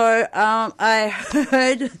 and so I've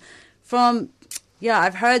heard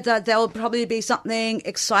that there will probably be something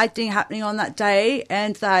exciting happening on that day,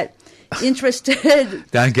 and that interested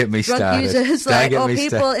don't get me drug started. Users,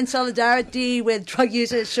 people in solidarity with drug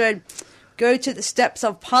users should go to the steps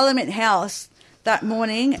of Parliament House that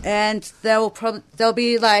morning, and there'll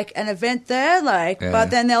be like an event there, but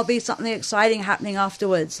then there'll be something exciting happening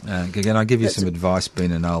afterwards. Can I give you some advice,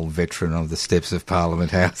 being an old veteran of the steps of Parliament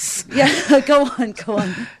House? Yeah, go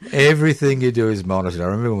on. Everything you do is monitored. I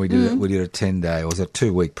remember when we did we did a 10-day, or was a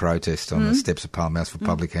 2-week protest on the steps of Parliament House for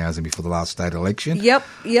public housing before the last state election. Yep.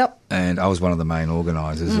 And I was one of the main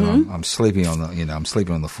organisers. And I'm sleeping on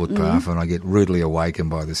the footpath, and I get rudely awakened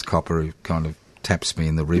by this copper who kind of taps me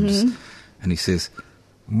in the ribs. And he says,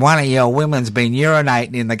 one of your women's been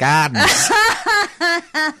urinating in the gardens.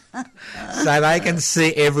 So they can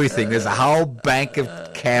see everything. There's a whole bank of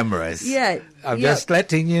cameras. Yeah. I'm just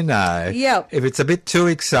letting you know. Yep. If it's a bit too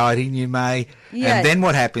exciting, you may... Yeah. And then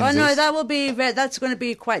what happens is... no, that's going to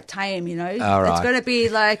be quite tame, you know. All right. It's going to be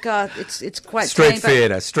like, it's quite street tame.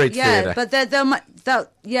 Theatre. Yeah, but then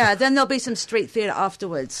there'll be some street theatre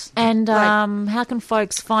afterwards. And how can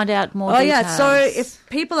folks find out more details? Yeah, so if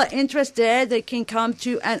people are interested, they can come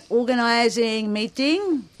to an organising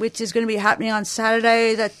meeting, which is going to be happening on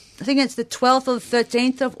Saturday, I think it's the 12th or the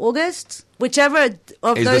 13th of August. Whichever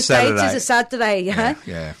of those dates is a Saturday, yeah.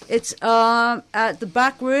 It's at the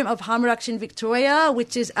back room of Harm Reduction Victoria,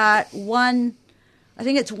 which is at 1 I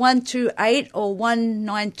think it's 128 or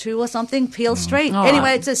 192 or something, Peel Street. All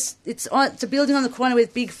Anyway, right. it's a building on the corner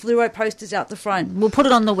with big fluoro posters out the front. We'll put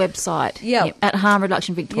it on the website. Yep. At Harm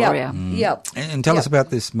Reduction Victoria. Yep. And tell us Yep. about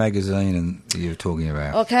this magazine and you were talking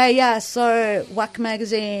about. Okay, yeah. So WAC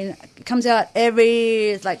magazine comes out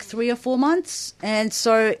every 3 or 4 months, and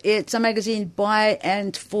so it's a magazine by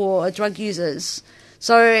and for drug users.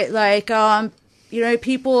 So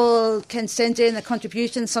people can send in the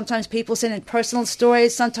contributions. Sometimes people send in personal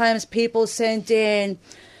stories. Sometimes people send in,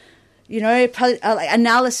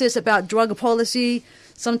 analysis about drug policy.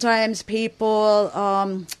 Sometimes people,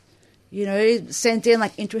 send in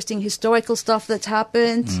interesting historical stuff that's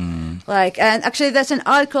happened. And actually, there's an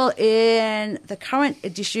article in the current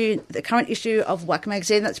issue of WAC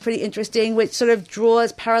magazine that's pretty interesting, which sort of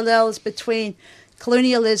draws parallels between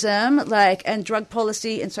colonialism, and drug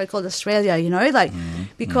policy in so-called Australia,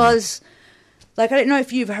 because, I don't know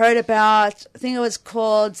if you've heard about, I think it was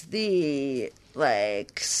called the,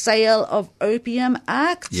 Sale of Opium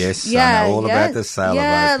Act. Yes, I know all about the Sale of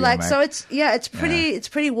Opium Act. So it's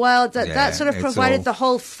pretty wild that sort of provided the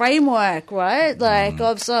whole framework, right?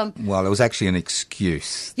 Of some... Well, it was actually an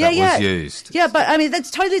excuse that was used. Yeah, but I mean,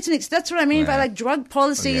 that's what I mean by drug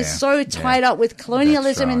policy is so tied up with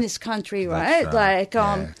colonialism in this country, right? I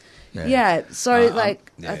mean,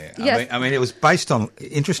 it was based on,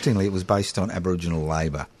 interestingly, it was based on Aboriginal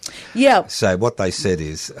labour. Yeah. So what they said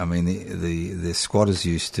is, I mean, the squatters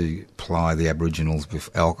used to ply the Aboriginals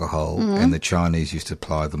with alcohol and the Chinese used to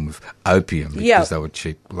ply them with opium because they were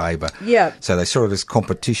cheap labour. Yeah. So they saw it as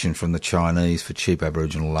competition from the Chinese for cheap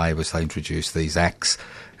Aboriginal labour, so they introduced these acts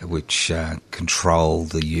which control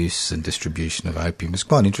the use and distribution of opium. It's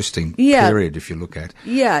quite an interesting period if you look at.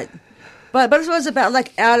 Yeah. But it was about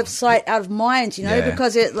out of sight, out of mind,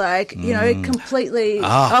 because it completely.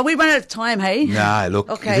 Oh, we run out of time, hey? No, look,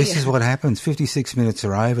 this is what happens. 56 minutes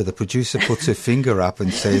are over. The producer puts her finger up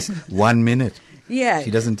and says 1 minute. Yeah. She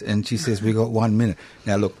doesn't, and she says we got 1 minute.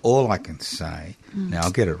 Now look, all I can say. Now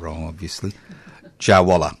I'll get it wrong, obviously.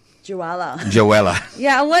 Jawala.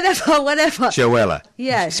 Yeah, whatever. Jawala.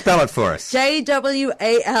 Yeah. Spell it for us.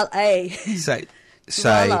 JWALA.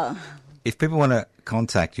 Say. If people want to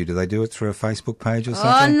contact you, do they do it through a Facebook page or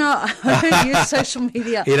something? Oh, no. I don't use social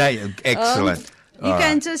media. Excellent. You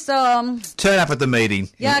can just... turn up at the meeting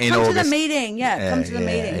in come August. to the meeting. Come to the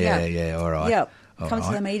meeting. Yeah, all right. Yep. Come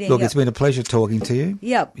to the meeting. Look, it's been a pleasure talking to you.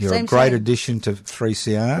 Yep. You're a great addition to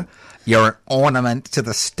 3CR. You're an ornament to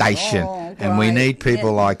the station. And we need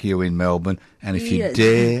people like you in Melbourne. And if you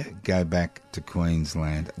dare go back to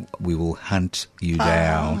Queensland, we will hunt you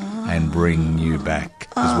down and bring you back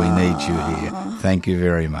because we need you here. Thank you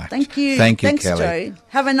very much. Thank you. Thank you, Thanks, Kelly. Joe.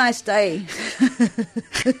 Have a nice day.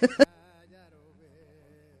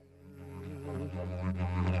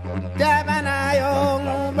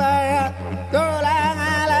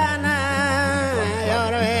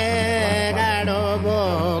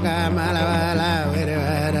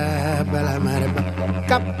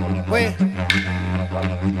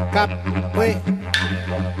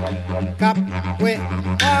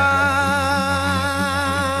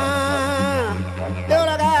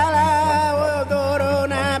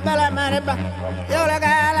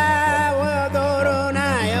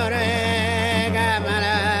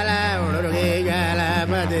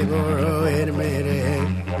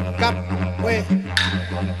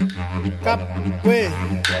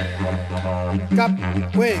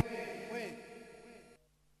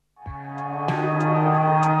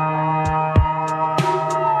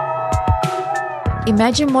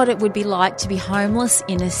 Imagine what it would be like to be homeless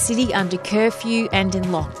in a city under curfew and in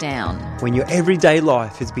lockdown. When your everyday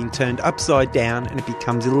life has been turned upside down and it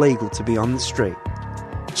becomes illegal to be on the street.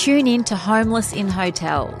 Tune in to Homeless in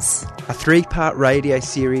Hotels. A 3-part radio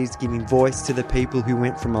series giving voice to the people who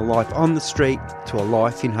went from a life on the street to a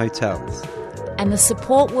life in hotels. And the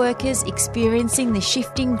support workers experiencing the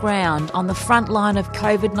shifting ground on the front line of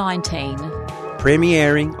COVID-19.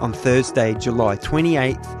 Premiering on Thursday, July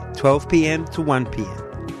 28th, 12 p.m. to 1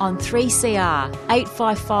 p.m. On 3CR,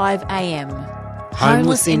 855 AM.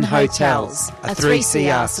 Homeless in Hotels, a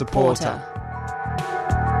 3CR supporter.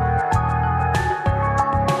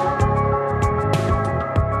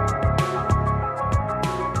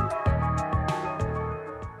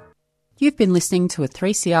 You've been listening to a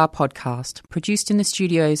 3CR podcast produced in the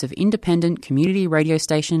studios of independent community radio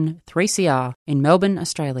station 3CR in Melbourne,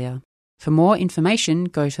 Australia. For more information,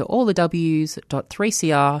 go to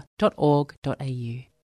allthews.3cr.org.au.